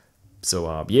up.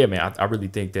 So, yeah, man, I really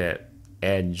think that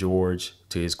adding George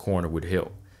to his corner would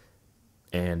help.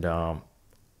 And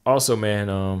also,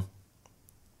 man,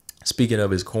 speaking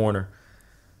of his corner,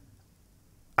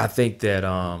 I think that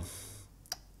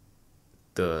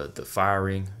the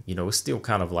firing, it's still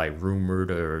kind of like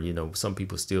rumored or, some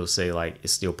people still say like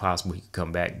it's still possible he could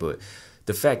come back. But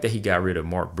the fact that he got rid of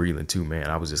Mark Breland too, man,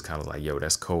 I was just kind of like, yo,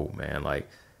 that's cold, man. Like,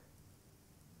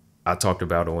 I talked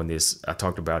about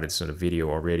it in a video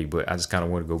already, but I just kind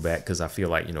of want to go back because I feel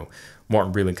like,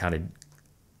 Martin Breland kind of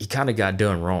he kind of got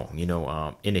done wrong.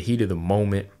 In the heat of the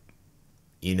moment,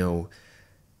 you know,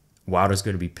 Wilder's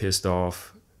going to be pissed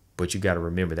off, but you got to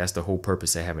remember that's the whole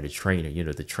purpose of having a trainer.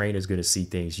 The trainer's going to see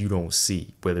things you don't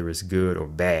see, whether it's good or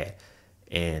bad.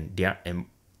 And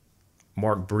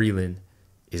Mark Breland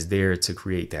is there to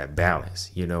create that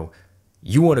balance.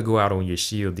 You want to go out on your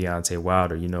shield, Deontay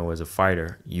Wilder, as a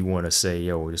fighter. You want to say,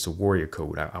 yo, it's a warrior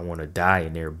code. I want to die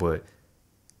in there. But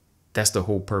that's the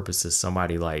whole purpose of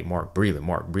somebody like Mark Breland.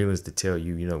 Mark Breland's to tell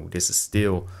you, this is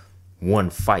still one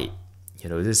fight.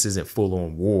 This isn't full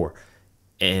on war.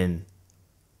 And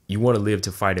you want to live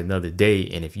to fight another day.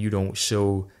 And if you don't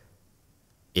show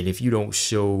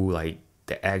like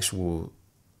the actual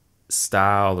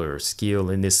style or skill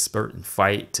in this certain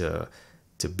fight to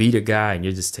beat a guy, and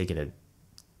you're just taking a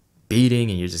beating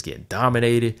and you're just getting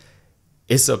dominated,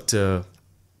 it's up to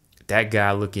that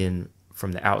guy looking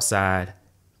from the outside.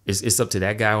 It's up to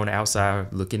that guy on the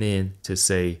outside looking in to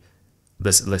say,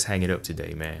 let's hang it up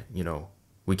today, man.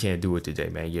 We can't do it today,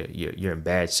 man. You're in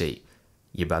bad shape.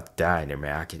 You're about to die in there,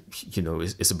 man.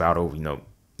 It's about over. No,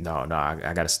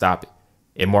 I got to stop it.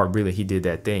 And Mark Breland, he did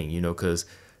that thing, because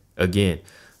again,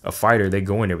 a fighter, they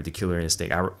go in there with the killer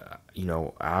instinct. I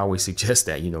always suggest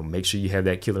that, make sure you have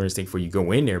that killer instinct before you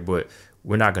go in there, but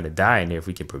we're not going to die in there if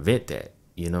we can prevent that,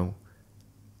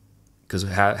 because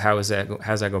how's that going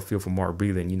to feel for Mark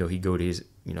Breland? He go to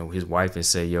his wife and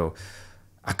say, yo,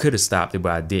 I could have stopped it,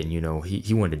 but I didn't.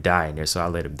 He wanted to die in there, so I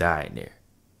let him die in there.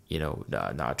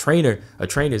 A trainer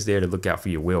is there to look out for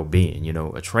your well-being.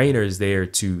 A trainer is there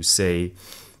to say,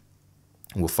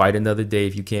 we'll fight another day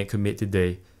if you can't commit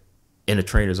today. And a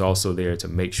trainer is also there to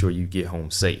make sure you get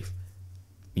home safe.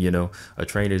 A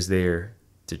trainer is there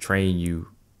to train you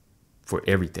for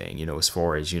everything, as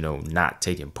far as, not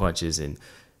taking punches and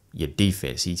your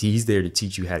defense. He's there to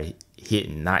teach you how to hit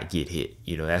and not get hit.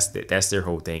 That's their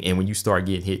whole thing. And when you start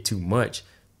getting hit too much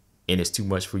and it's too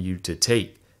much for you to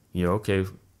take, okay,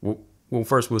 well,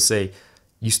 first we'll say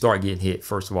you start getting hit.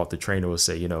 First of all, the trainer will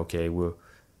say, okay, we'll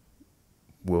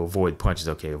avoid punches.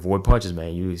 Okay, avoid punches,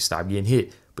 man. You stop getting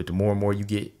hit. But the more and more you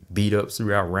get beat up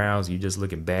throughout rounds, you're just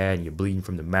looking bad and you're bleeding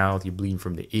from the mouth, you're bleeding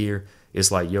from the ear. It's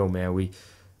like, yo, man,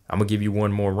 I'm going to give you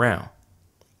one more round,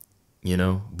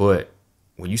 But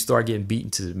when you start getting beaten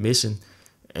to submission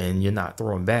and you're not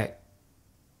throwing back,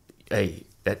 hey,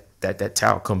 that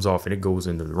towel comes off and it goes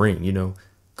into the ring,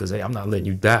 because, hey, I'm not letting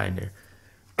you die in there.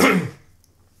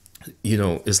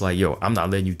 It's like, yo, I'm not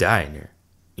letting you die in there,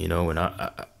 and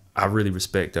I really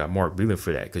respect Mark Breland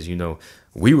for that, because,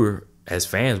 we were, as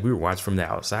fans, we were watching from the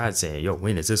outside saying, yo,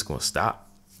 when is this going to stop?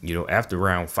 After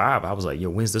round 5, I was like, yo,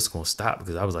 when's this going to stop?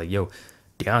 Because I was like, yo,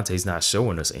 Deontay's not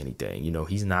showing us anything.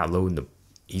 He's not loading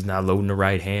the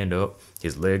right hand up.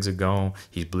 His legs are gone.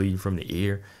 He's bleeding from the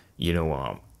ear.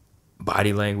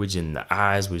 Body language and the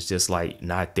eyes was just like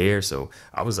not there. So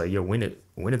I was like, yo, when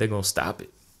are they going to stop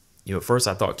it? At first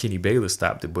I thought Kenny Bayless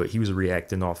stopped it, but he was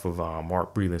reacting off of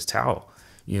Mark Breland's towel.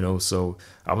 So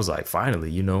I was like,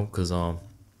 finally, because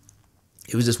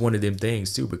it was just one of them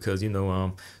things too, because,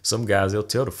 some guys, they'll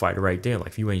tell the fighter right there, like,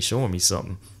 if you ain't showing me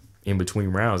something in between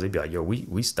rounds, they'd be like, yo,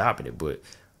 we stopping it. But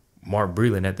Mark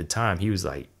Breland at the time, he was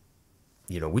like,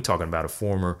 we talking about a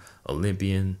former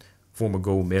Olympian, former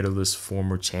gold medalist,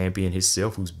 former champion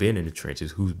himself, who's been in the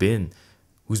trenches, who's been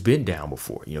down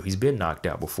before, he's been knocked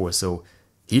out before. So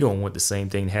he don't want the same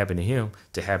thing to happen to him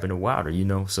to happen to Wilder,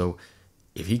 So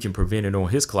if he can prevent it on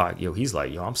his clock, he's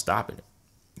like, yo, I'm stopping it.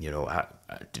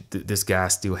 This guy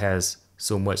still has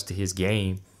so much to his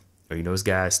game, or, this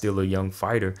guy is still a young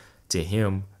fighter to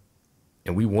him.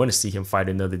 And we want to see him fight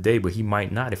another day, but he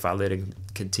might not if I let him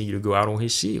continue to go out on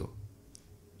his shield,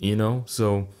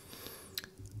 So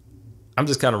I'm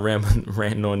just kind of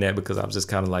ranting on that, because I was just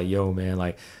kind of like, yo, man,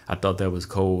 like, I thought that was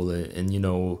cold.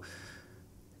 And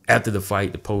after the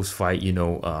fight, the post fight,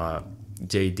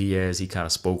 Jay Diaz, he kind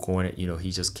of spoke on it.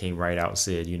 He just came right out and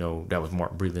said, that was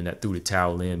Mark Breland that threw the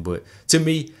towel in. But to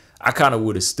me, I kind of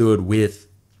would have stood with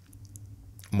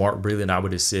Mark Breland. I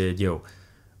would have said, yo,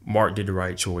 Mark did the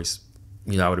right choice.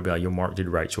 I would have been like, yo, Mark did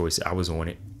the right choice. I was on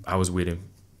it. I was with him.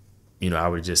 I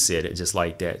would have just said it just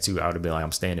like that too. I would have been like,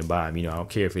 I'm standing by him. I don't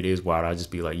care if it is wild. I'd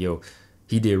just be like, yo,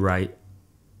 he did right.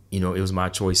 It was my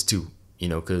choice too.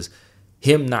 Because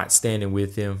him not standing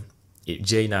with him,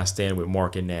 Jay not standing with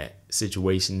Mark in that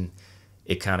situation,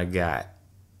 it kind of got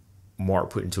Mark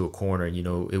put into a corner. And,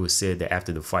 it was said that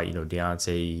after the fight,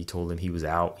 Deontay told him he was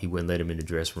out. He wouldn't let him in the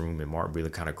dressing room, and Mark really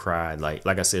kind of cried. Like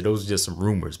I said, those are just some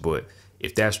rumors. But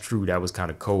if that's true, that was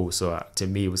kind of cold. So to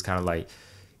me, it was kind of like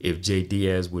if Jay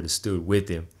Diaz would have stood with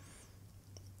him,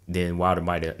 then Wilder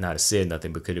might have not have said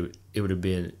nothing, because it would have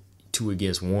been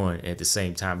 2-against-1. At the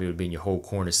same time, it would have been your whole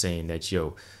corner saying that,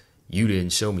 yo, you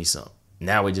didn't show me something.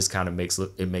 Now it just kind of makes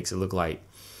it look like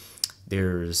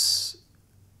there's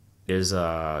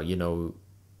you know,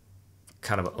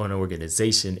 kind of an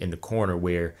unorganization in the corner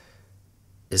where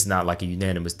it's not like a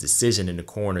unanimous decision in the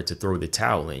corner to throw the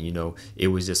towel in. You know, it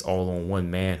was just all on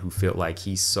one man who felt like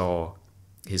he saw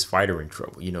his fighter in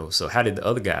trouble. You know, so how did the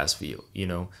other guys feel? You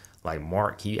know, like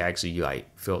Mark, he actually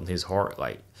like felt in his heart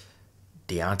like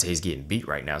Deontay's getting beat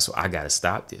right now, so I gotta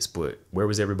stop this. But where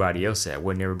was everybody else at?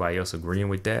 Wasn't everybody else agreeing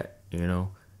with that? You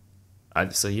know, I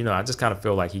just kind of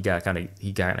feel like he got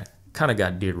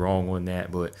did wrong on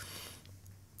that. But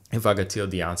if I could tell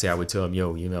Deontay, I would tell him,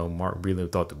 yo, you know, Mark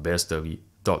Breland thought the best of you.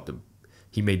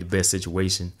 He made the best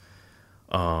situation.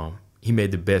 He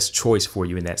made the best choice for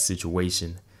you in that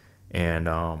situation, and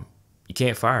you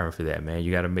can't fire him for that, man.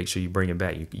 You got to make sure you bring him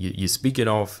back. You're thinking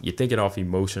off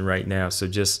emotion right now, so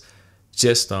just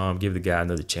give the guy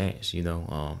another chance. You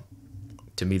know,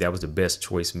 to me, that was the best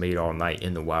choice made all night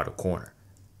in the Wilder corner.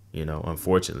 You know,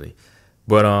 unfortunately,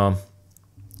 but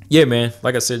yeah, man.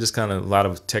 Like I said, just kind of a lot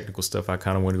of technical stuff I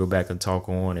kind of want to go back and talk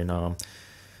on, and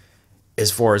as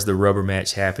far as the rubber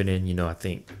match happening, you know, I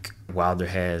think Wilder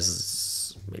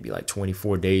has maybe like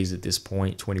 24 days at this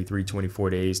point, 23, 24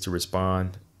 days to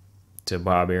respond to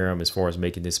Bob Arum as far as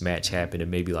making this match happen,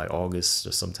 and maybe like August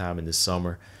or sometime in the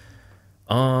summer.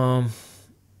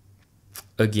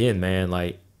 Again, man,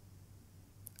 like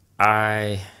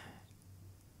I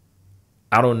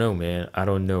don't know, man. I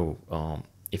don't know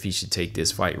if he should take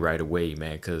this fight right away,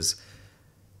 man, because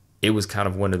it was kind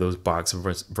of one of those boxer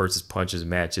versus punches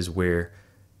matches where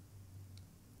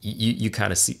you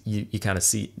kind of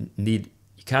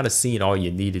seen all you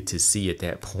needed to see at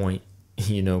that point,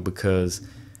 you know, because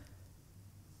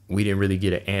we didn't really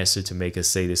get an answer to make us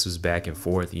say this was back and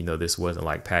forth. You know, this wasn't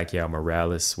like Pacquiao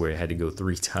Morales where it had to go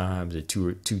 3 times or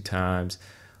two times,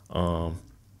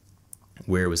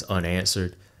 where it was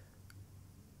unanswered.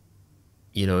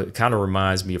 You know, it kind of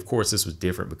reminds me, of course, this was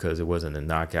different because it wasn't a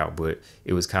knockout, but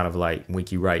it was kind of like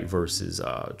Winky Wright versus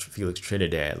Felix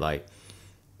Trinidad. Like,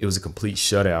 it was a complete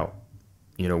shutout.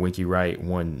 You know, Winky Wright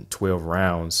won 12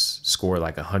 rounds, scored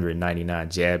like 199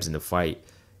 jabs in the fight.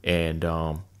 And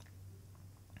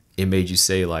it made you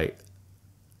say, like,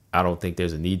 I don't think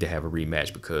there's a need to have a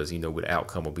rematch because, you know, the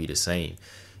outcome will be the same,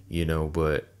 you know.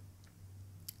 But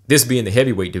this being the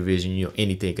heavyweight division, you know,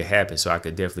 anything could happen. So I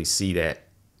could definitely see that.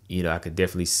 You know, I could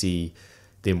definitely see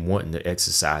them wanting to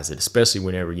exercise it, especially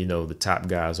whenever, you know, the top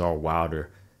guys are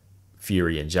Wilder,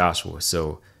 Fury, and Joshua.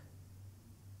 So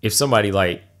if somebody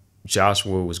like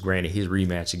Joshua was granted his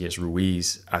rematch against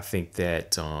Ruiz, I think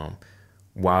that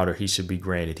Wilder, he should be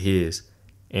granted his.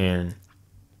 And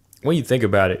when you think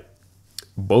about it,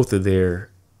 both of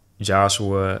their,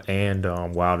 Joshua and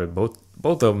Wilder, both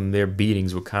of them, their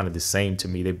beatings were kind of the same to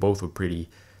me. They both were pretty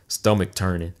stomach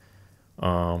turning.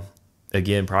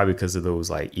 Again, probably because of those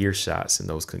like ear shots and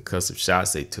those concussive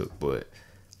shots they took. But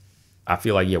I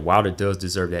feel like, yeah, Wilder does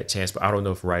deserve that chance, but I don't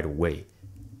know if right away,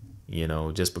 you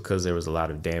know, just because there was a lot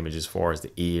of damage as far as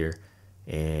the ear.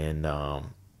 And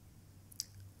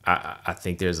I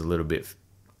think there's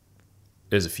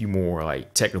a few more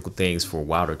like technical things for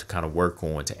Wilder to kind of work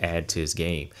on to add to his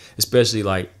game, especially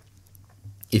like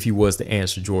if he was to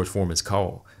answer George Foreman's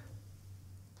call.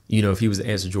 You know, if he was to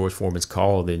answer George Foreman's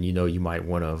call, then, you know, you might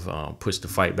want to push the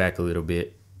fight back a little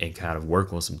bit and kind of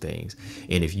work on some things.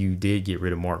 And if you did get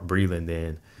rid of Mark Breland,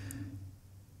 then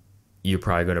you're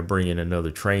probably going to bring in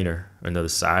another trainer, another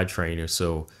side trainer.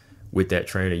 So with that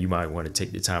trainer, you might want to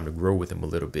take the time to grow with him a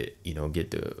little bit, you know,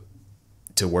 get to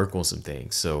work on some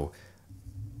things. So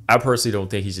I personally don't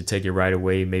think he should take it right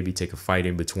away, maybe take a fight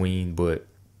in between, but,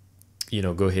 you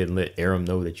know, go ahead and let Arum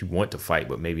know that you want to fight,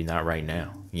 but maybe not right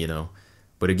now, you know.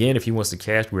 But again, if he wants to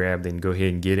cash grab, then go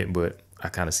ahead and get it. But I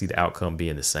kind of see the outcome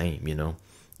being the same, you know,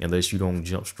 unless you don't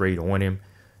jump straight on him,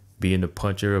 being the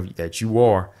puncher that you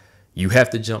are, you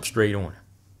have to jump straight on him,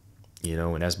 you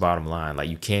know, and that's bottom line. Like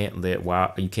you can't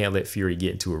let Fury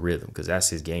get into a rhythm because that's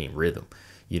his game, rhythm.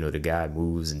 You know, the guy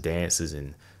moves and dances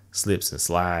and slips and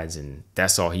slides, and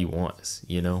that's all he wants,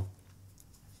 you know.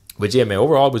 But yeah, man,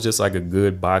 overall it was just like a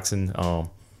good boxing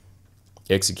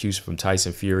execution from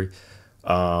Tyson Fury.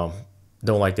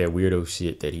 Don't like that weirdo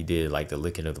shit that he did, like the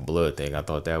licking of the blood thing. I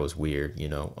thought that was weird, you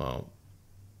know.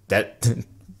 That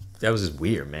was just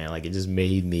weird, man. Like it just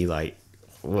made me like,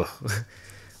 ugh.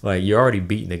 Like you're already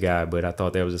beating the guy, but I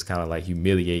thought that was just kind of like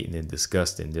humiliating and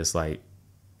disgusting. Just like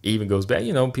even goes back,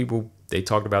 you know, people, they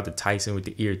talked about the Tyson with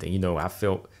the ear thing. You know, I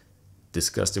felt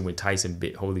disgusted when Tyson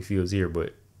bit Holyfield's ear,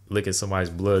 but licking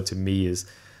somebody's blood to me it's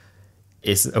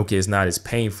okay. It's not as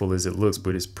painful as it looks,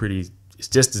 but it's it's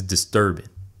just as disturbing.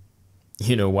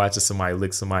 You know, watching somebody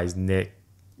lick somebody's neck,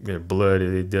 their blood,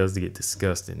 it does get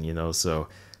disgusting, you know. So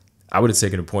I would have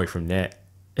taken a point from that,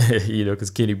 you know, because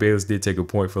Kenny Bayless did take a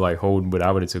point for like holding, but I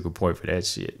would have took a point for that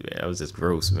shit, man. That was just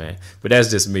gross, man. But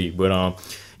that's just me. But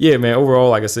yeah, man,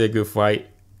 overall, like I said, good fight,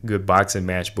 good boxing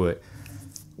match. But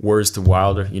words to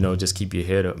Wilder, you know, just keep your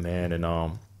head up, man,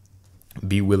 and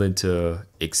be willing to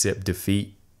accept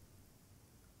defeat,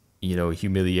 you know,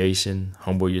 humiliation,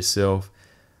 humble yourself.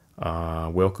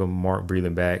 Welcome Mark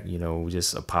Breland back, you know,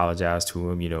 just apologize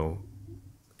to him, you know,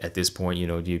 at this point, you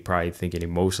know, you're probably thinking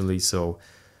emotionally. So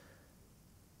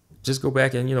just go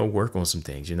back and, you know, work on some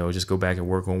things, you know, just go back and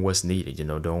work on what's needed. You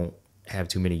know, don't have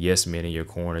too many yes men in your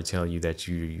corner telling you that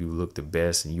you look the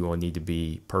best and you all need to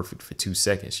be perfect for 2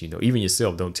 seconds. You know, even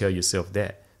yourself, don't tell yourself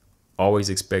that. Always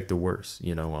expect the worst,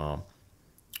 you know,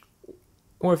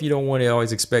 or if you don't want to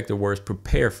always expect the worst,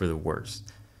 prepare for the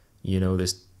worst. You know,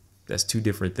 that's two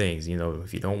different things. You know,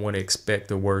 if you don't want to expect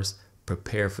the worst,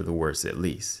 prepare for the worst at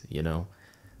least, you know.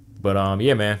 But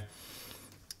yeah, man,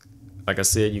 like I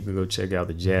said, you can go check out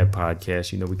the Jab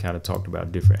podcast. You know, we kind of talked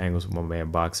about different angles with my man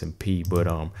Boxing P. But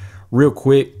real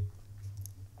quick,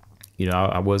 you know,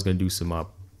 I was gonna do some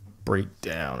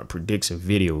breakdown or prediction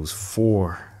videos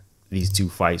for these two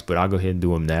fights, but I'll go ahead and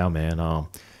do them now, man.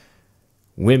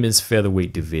 Women's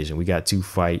featherweight division, we got 2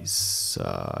 fights.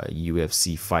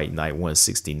 UFC Fight Night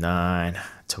 169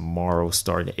 tomorrow,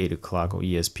 starting at 8 o'clock on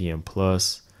ESPN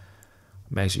Plus.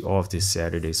 I'm actually off this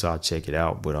Saturday, so I'll check it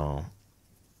out. But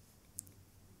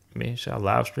man, should I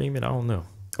live stream it? I don't know,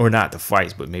 or not the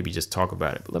fights, but maybe just talk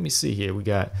about it. But let me see here. We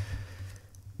got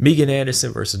Megan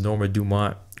Anderson versus Norma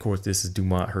Dumont. Of course, this is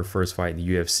Dumont, her first fight in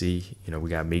the UFC. You know, we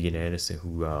got Megan Anderson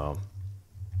who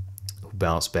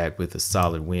bounced back with a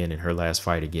solid win in her last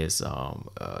fight against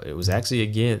it was actually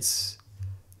against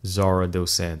Zarah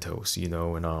dos Santos, you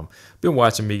know. And been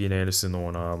watching Megan Anderson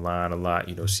online a lot.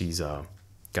 You know, she's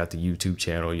got the YouTube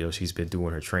channel. You know, she's been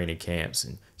doing her training camps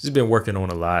and she's been working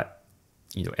on a lot,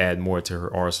 you know, add more to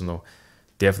her arsenal.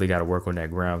 Definitely got to work on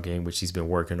that ground game, which she's been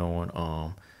working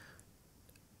on.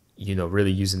 You know,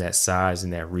 really using that size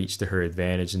and that reach to her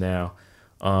advantage now.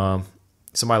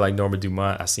 Somebody like Norma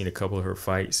Dumont, I've seen a couple of her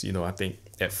fights. You know, I think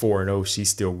at 4-0, she's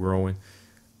still growing,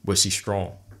 but she's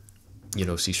strong. You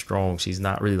know, she's strong. She's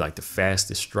not really like the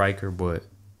fastest striker, but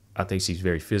I think she's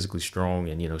very physically strong.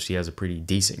 And, you know, she has a pretty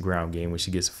decent ground game when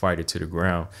she gets a fighter to the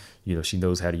ground. You know, she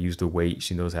knows how to use the weight.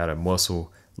 She knows how to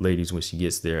muscle ladies when she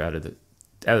gets there out of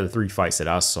the 3 fights that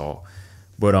I saw.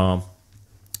 But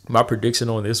my prediction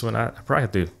on this one, I probably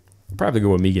have to go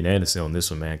with Megan Anderson on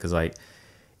this one, man, because like,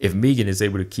 if Megan is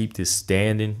able to keep this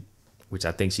standing, which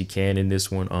I think she can in this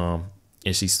one,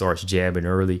 and she starts jabbing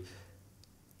early,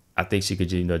 I think she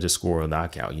could, you know, just score a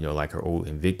knockout, you know, like her old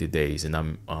Invicta days.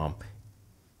 And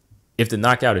if the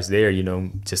knockout is there, you know,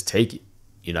 just take it.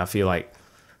 You know, I feel like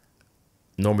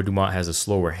Norma Dumont has a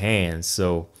slower hand,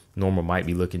 so Norma might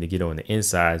be looking to get on the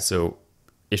inside. So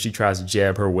if she tries to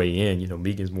jab her way in, you know,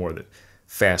 Megan's more the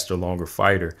faster, longer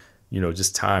fighter. You know,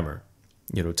 just time her.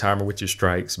 You know, time her with your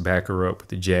strikes, back her up with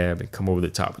the jab, and come over the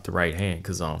top with the right hand.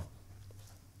 Because,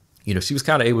 you know, she was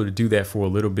kind of able to do that for a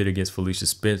little bit against Felicia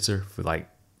Spencer for like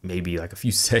maybe like a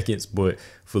few seconds. But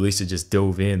Felicia just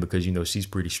dove in because, you know, she's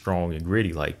pretty strong and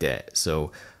gritty like that.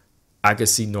 So I could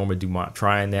see Norma Dumont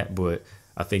trying that. But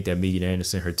I think that Megan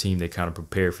Anderson, her team, they kind of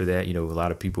prepared for that. You know, a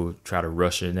lot of people try to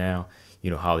rush her now.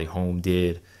 You know, Holly Holm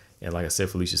did. And like I said,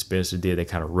 Felicia Spencer did. They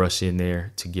kind of rush in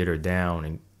there to get her down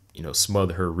and, you know,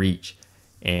 smother her reach.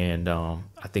 And I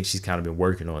think she's kind of been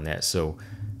working on that. So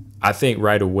I think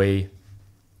right away,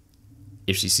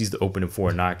 if she sees the opening for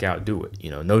a knockout, do it.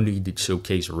 You know, no need to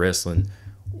showcase wrestling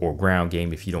or ground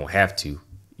game if you don't have to.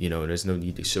 You know, there's no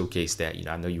need to showcase that. You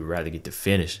know, I know you would rather get the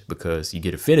finish because you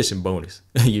get a finishing bonus,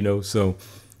 you know, so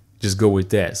just go with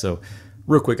that. So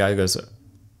real quick, I'll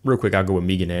go with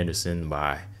Megan Anderson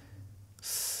by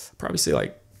probably say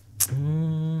like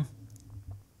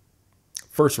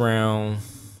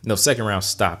second round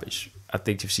stoppage. I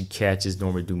think if she catches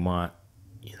Norma Dumont,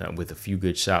 you know, with a few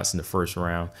good shots in the first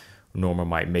round, Norma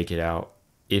might make it out.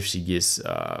 If she gets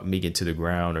Megan to the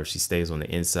ground or she stays on the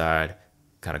inside,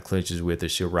 kind of clinches with her,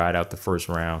 she'll ride out the first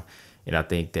round. And I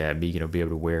think that Megan will be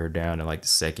able to wear her down in like the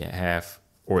second half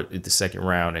or the second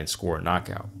round and score a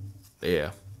knockout.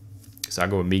 Yeah. So I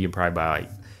go with Megan probably by like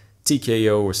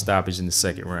TKO or stoppage in the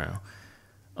second round.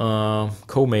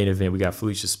 Co-main event, we got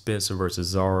Felicia Spencer versus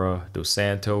Zarah dos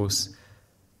Santos.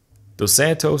 Dos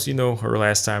Santos, you know, her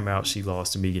last time out, she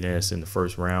lost to Megan Anderson in the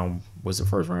first round. Was the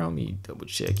first round? Let me double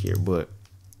check here. But,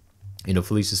 you know,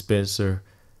 Felicia Spencer,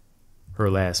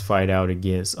 her last fight out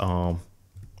against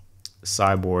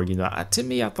Cyborg, to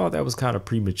me, I thought that was kind of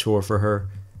premature for her,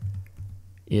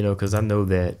 because I know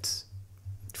that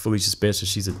Felicia Spencer,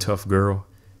 she's a tough girl,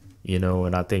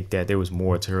 and I think that there was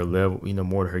more to her level,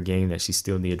 more to her game that she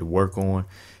still needed to work on.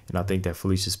 And I think that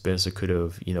Felicia Spencer could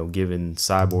have, given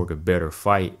Cyborg a better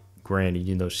fight.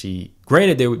 Granted,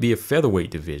 granted there would be a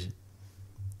featherweight division.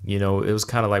 It was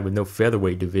kind of like with no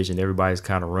featherweight division, everybody's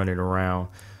kind of running around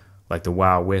like the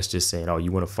Wild West, just saying, "Oh,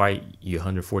 you want to fight? You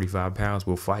 145 pounds?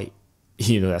 We'll fight."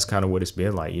 That's kind of what it's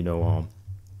been like.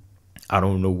 I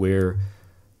don't know where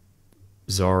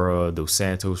Zarah dos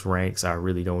Santos ranks. I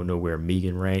really don't know where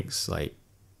Megan ranks. Like,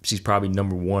 she's probably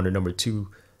number one or number two.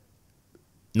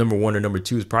 Number one or number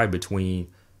two is probably between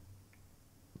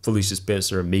Felicia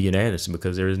Spencer and Megan Anderson,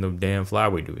 because there is no damn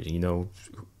flyweight division.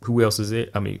 Who else is there?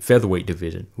 I mean, featherweight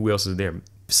division. Who else is there?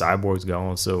 Cyborg's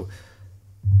gone. So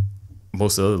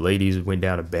most of the other ladies went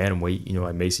down to bantamweight,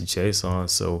 like Macy Chase on.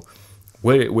 So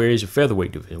where is your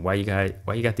featherweight division? Why you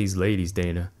got these ladies,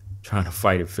 Dana, trying to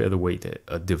fight a featherweight,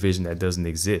 a division that doesn't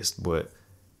exist? But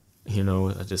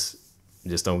I just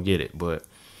don't get it. But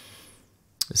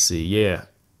let's see. Yeah,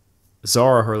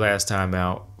 Zarah, her last time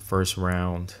out, first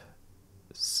round,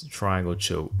 triangle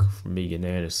choke from Megan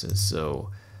Anderson.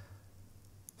 So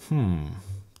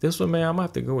this one, man, I'm gonna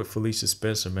have to go with Felicia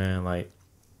Spencer, man. Like,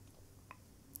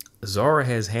 Zarah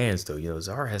has hands, though.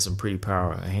 Zarah has some pretty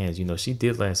powerful hands. She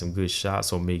did land some good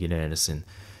shots on Megan Anderson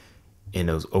in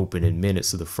those opening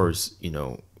minutes of the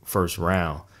first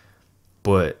round.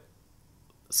 But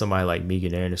somebody like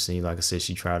Megan Anderson, like I said,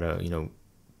 she tried to,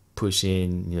 push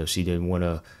in. She didn't want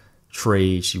to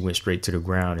trade. She went straight to the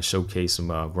ground and showcased some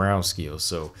ground skills.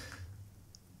 So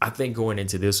I think going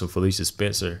into this one, Felicia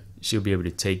Spencer, she'll be able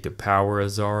to take the power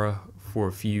of Zarah for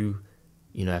a few,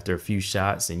 after a few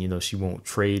shots, and she won't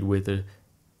trade with her,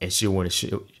 and she'll want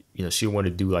to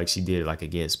do like she did like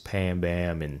against Pam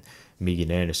Bam and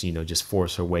Megan Anderson, just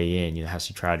force her way in, how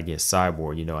she tried against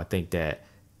Cyborg. I think that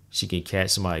she can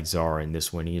catch somebody like Zarah in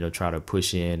this one, try to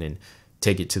push in and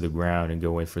take it to the ground and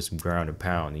go in for some ground and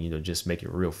pound, and just make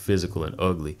it real physical and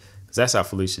ugly, because that's how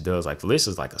Felicia does. Like,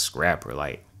 Felicia's like a scrapper.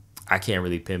 Like, I can't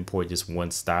really pinpoint just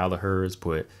one style of hers,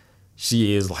 but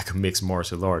she is like a mixed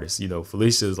martial artist.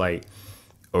 Felicia is like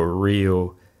a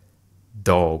real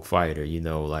dog fighter.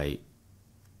 Like,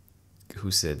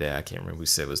 who said that? I can't remember who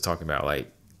said it. Was talking about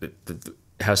like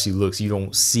how she looks. You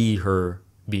don't see her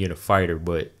being a fighter,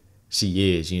 but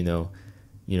she is. She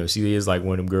is like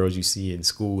one of them girls you see in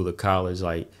school or college,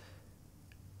 like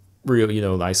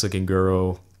real, nice looking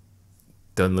girl.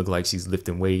 Doesn't look like she's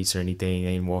lifting weights or anything.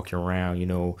 Ain't walking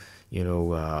around,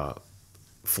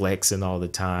 flexing all the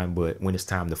time. But when it's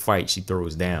time to fight, she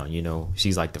throws down.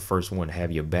 She's like the first one to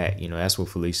have your back. That's what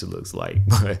Felicia looks like.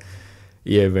 But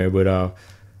yeah, man. But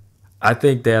I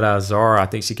think that Zarah, I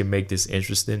think she can make this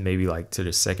interesting. Maybe like to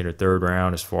the second or third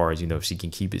round, as far as if she can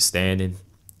keep it standing.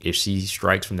 If she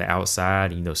strikes from the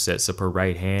outside, sets up her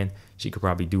right hand, she could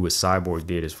probably do what Cyborg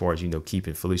did, as far as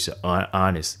keeping Felicia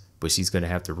honest. But she's going to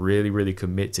have to really, really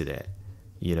commit to that.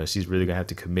 She's really going to have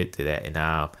to commit to that. And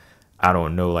I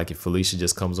don't know, like, if Felicia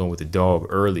just comes on with the dog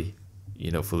early,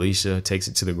 Felicia takes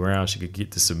it to the ground, she could get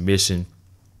the submission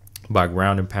by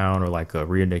ground and pound or like a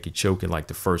rear naked choke in like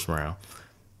the first round.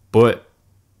 But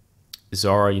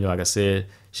Zarah, like I said,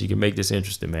 she can make this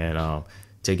interesting, man.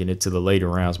 Taking it to the later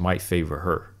rounds might favor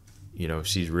her.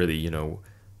 She's really,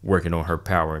 working on her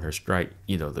power and her strike,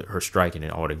 her striking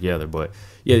it all together. But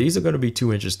yeah, these are going to be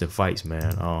two interesting fights,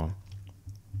 man.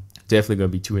 Definitely going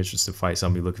to be two interesting fights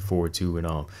I'm be looking forward to.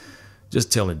 And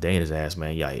just telling Dana's ass,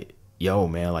 man, yo,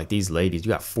 man, like, these ladies, you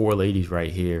got 4 ladies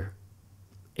right here,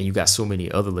 and you got so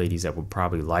many other ladies that would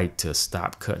probably like to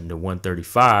stop cutting to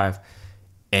 135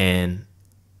 and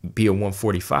be a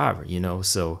 145er,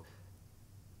 so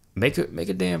make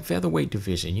a damn featherweight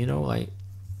division, like,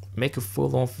 make a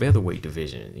full-on featherweight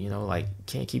division, like,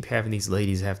 can't keep having these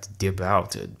ladies have to dip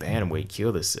out to bantamweight,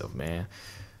 kill themselves, man.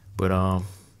 But let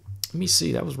me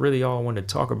see, that was really all I wanted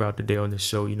to talk about today on this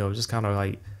show. Just kind of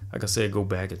like I said, go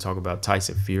back and talk about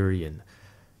Tyson Fury and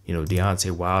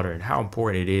Deontay Wilder, and how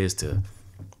important it is to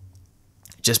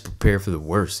just prepare for the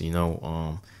worst.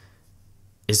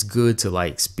 It's good to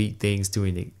like speak things to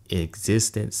an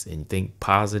existence and think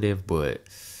positive, but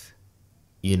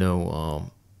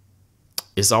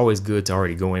it's always good to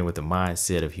already go in with a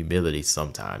mindset of humility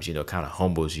sometimes, kind of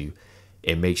humbles you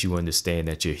and makes you understand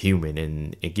that you're human,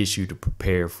 and it gets you to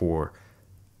prepare for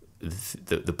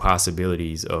the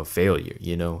possibilities of failure,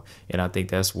 and I think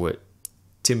that's what,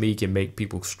 to me, can make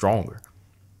people stronger.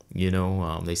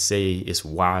 They say it's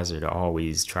wiser to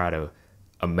always try to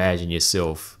imagine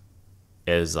yourself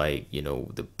as like,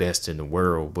 the best in the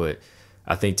world, but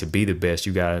I think to be the best,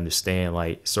 you gotta understand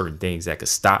like certain things that could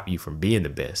stop you from being the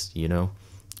best.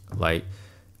 Like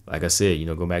I said,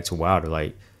 go back to Wilder.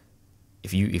 Like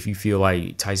if you feel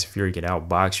like Tyson Fury can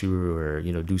outbox you or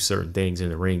do certain things in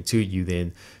the ring to you,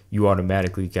 then you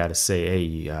automatically got to say,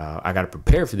 hey, I got to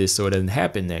prepare for this so it doesn't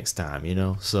happen next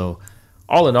time. So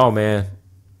all in all, man,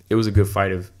 it was a good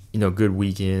fight of good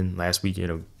weekend, last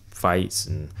weekend of fights,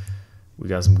 and we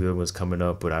got some good ones coming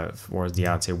up. But as far as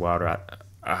Deontay Wilder,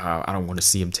 I don't want to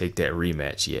see him take that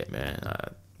rematch yet, man.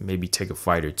 Maybe take a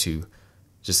fight or two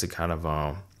just to kind of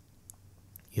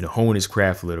hone his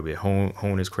craft a little bit,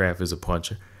 hone his craft as a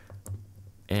puncher.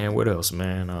 And what else,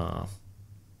 man?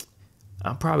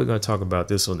 I'm probably gonna talk about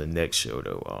this on the next show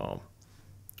though.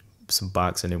 Some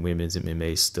boxing and women's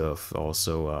MMA stuff.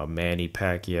 Also, Manny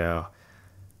Pacquiao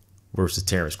versus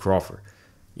Terrence Crawford.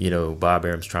 Bob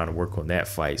Arum's trying to work on that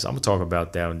fight. So I'm gonna talk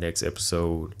about that on the next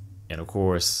episode. And of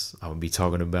course, I'm gonna be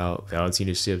talking about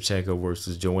Valentina Shevchenko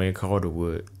versus Joanne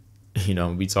Calderwood. I'm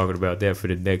gonna be talking about that for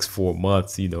the next 4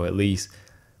 months, at least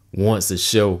once a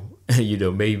show,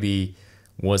 maybe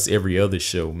once every other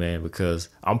show, man, because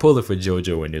I'm pulling for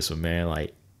JoJo in this one, man.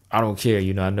 Like, I don't care.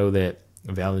 I know that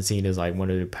Valentina is like one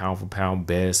of the pound for pound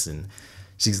best and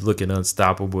she's looking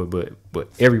unstoppable, but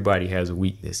everybody has a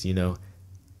weakness,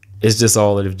 It's just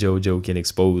all that if JoJo can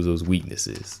expose those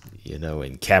weaknesses,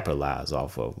 and capitalize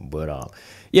off of them. But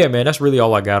yeah, man, that's really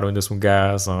all I got on this one,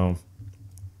 guys. I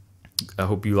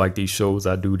hope you like these shows.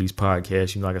 I do these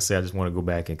podcasts. Like I said, I just want to go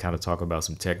back and kind of talk about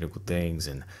some technical things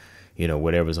and,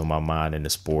 whatever's on my mind in the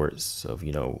sports of,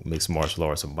 mixed martial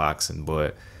arts and boxing.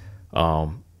 But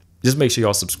just make sure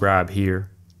y'all subscribe here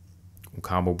on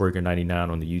Combo Breaker 99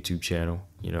 on the YouTube channel.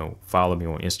 Follow me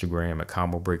on Instagram at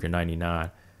Combo Breaker 99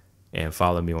 and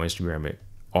follow me on Instagram at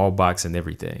All Boxing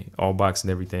Everything. All Boxing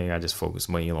Everything. I just focus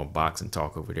mainly on boxing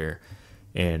talk over there.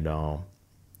 And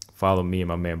follow me and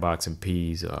my man Boxing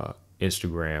P's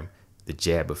Instagram, The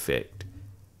Jab Effect,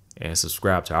 and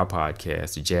subscribe to our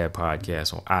podcast, The Jab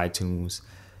Podcast, on iTunes,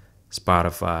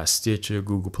 Spotify, Stitcher,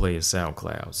 Google Play, and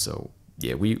SoundCloud. So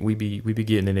yeah, we be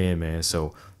getting it in, man.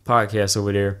 So podcast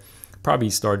over there.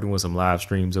 Probably start doing some live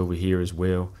streams over here as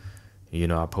well.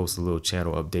 I post a little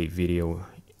channel update video.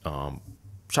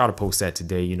 Try to post that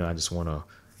today. I just want to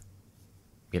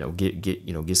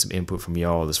get some input from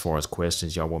y'all as far as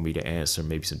questions y'all want me to answer,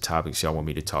 maybe some topics y'all want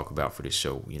me to talk about for this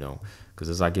show, because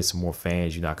as I get some more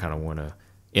fans, I kind of want to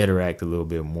interact a little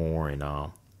bit more and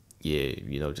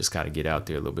just kind of get out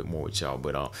there a little bit more with y'all.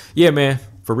 But yeah, man,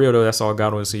 for real though, that's all I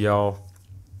got on to y'all.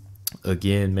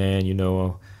 Again, man,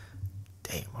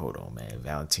 damn, hold on, man,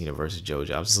 Valentina versus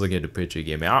JoJo. I was just looking at the picture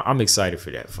again, man. I'm excited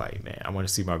for that fight, man. I want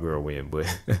to see my girl win, but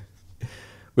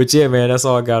but yeah, man, that's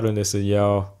all I got on this,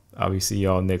 y'all. I'll be seeing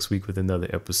y'all next week with another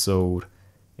episode.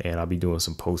 And I'll be doing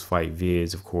some post-fight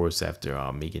vids, of course,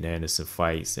 after Megan Anderson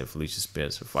fights and Felicia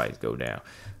Spencer fights go down.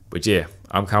 But yeah,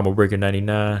 I'm Combo Breaker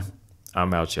 99.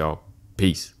 I'm out, y'all.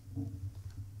 Peace.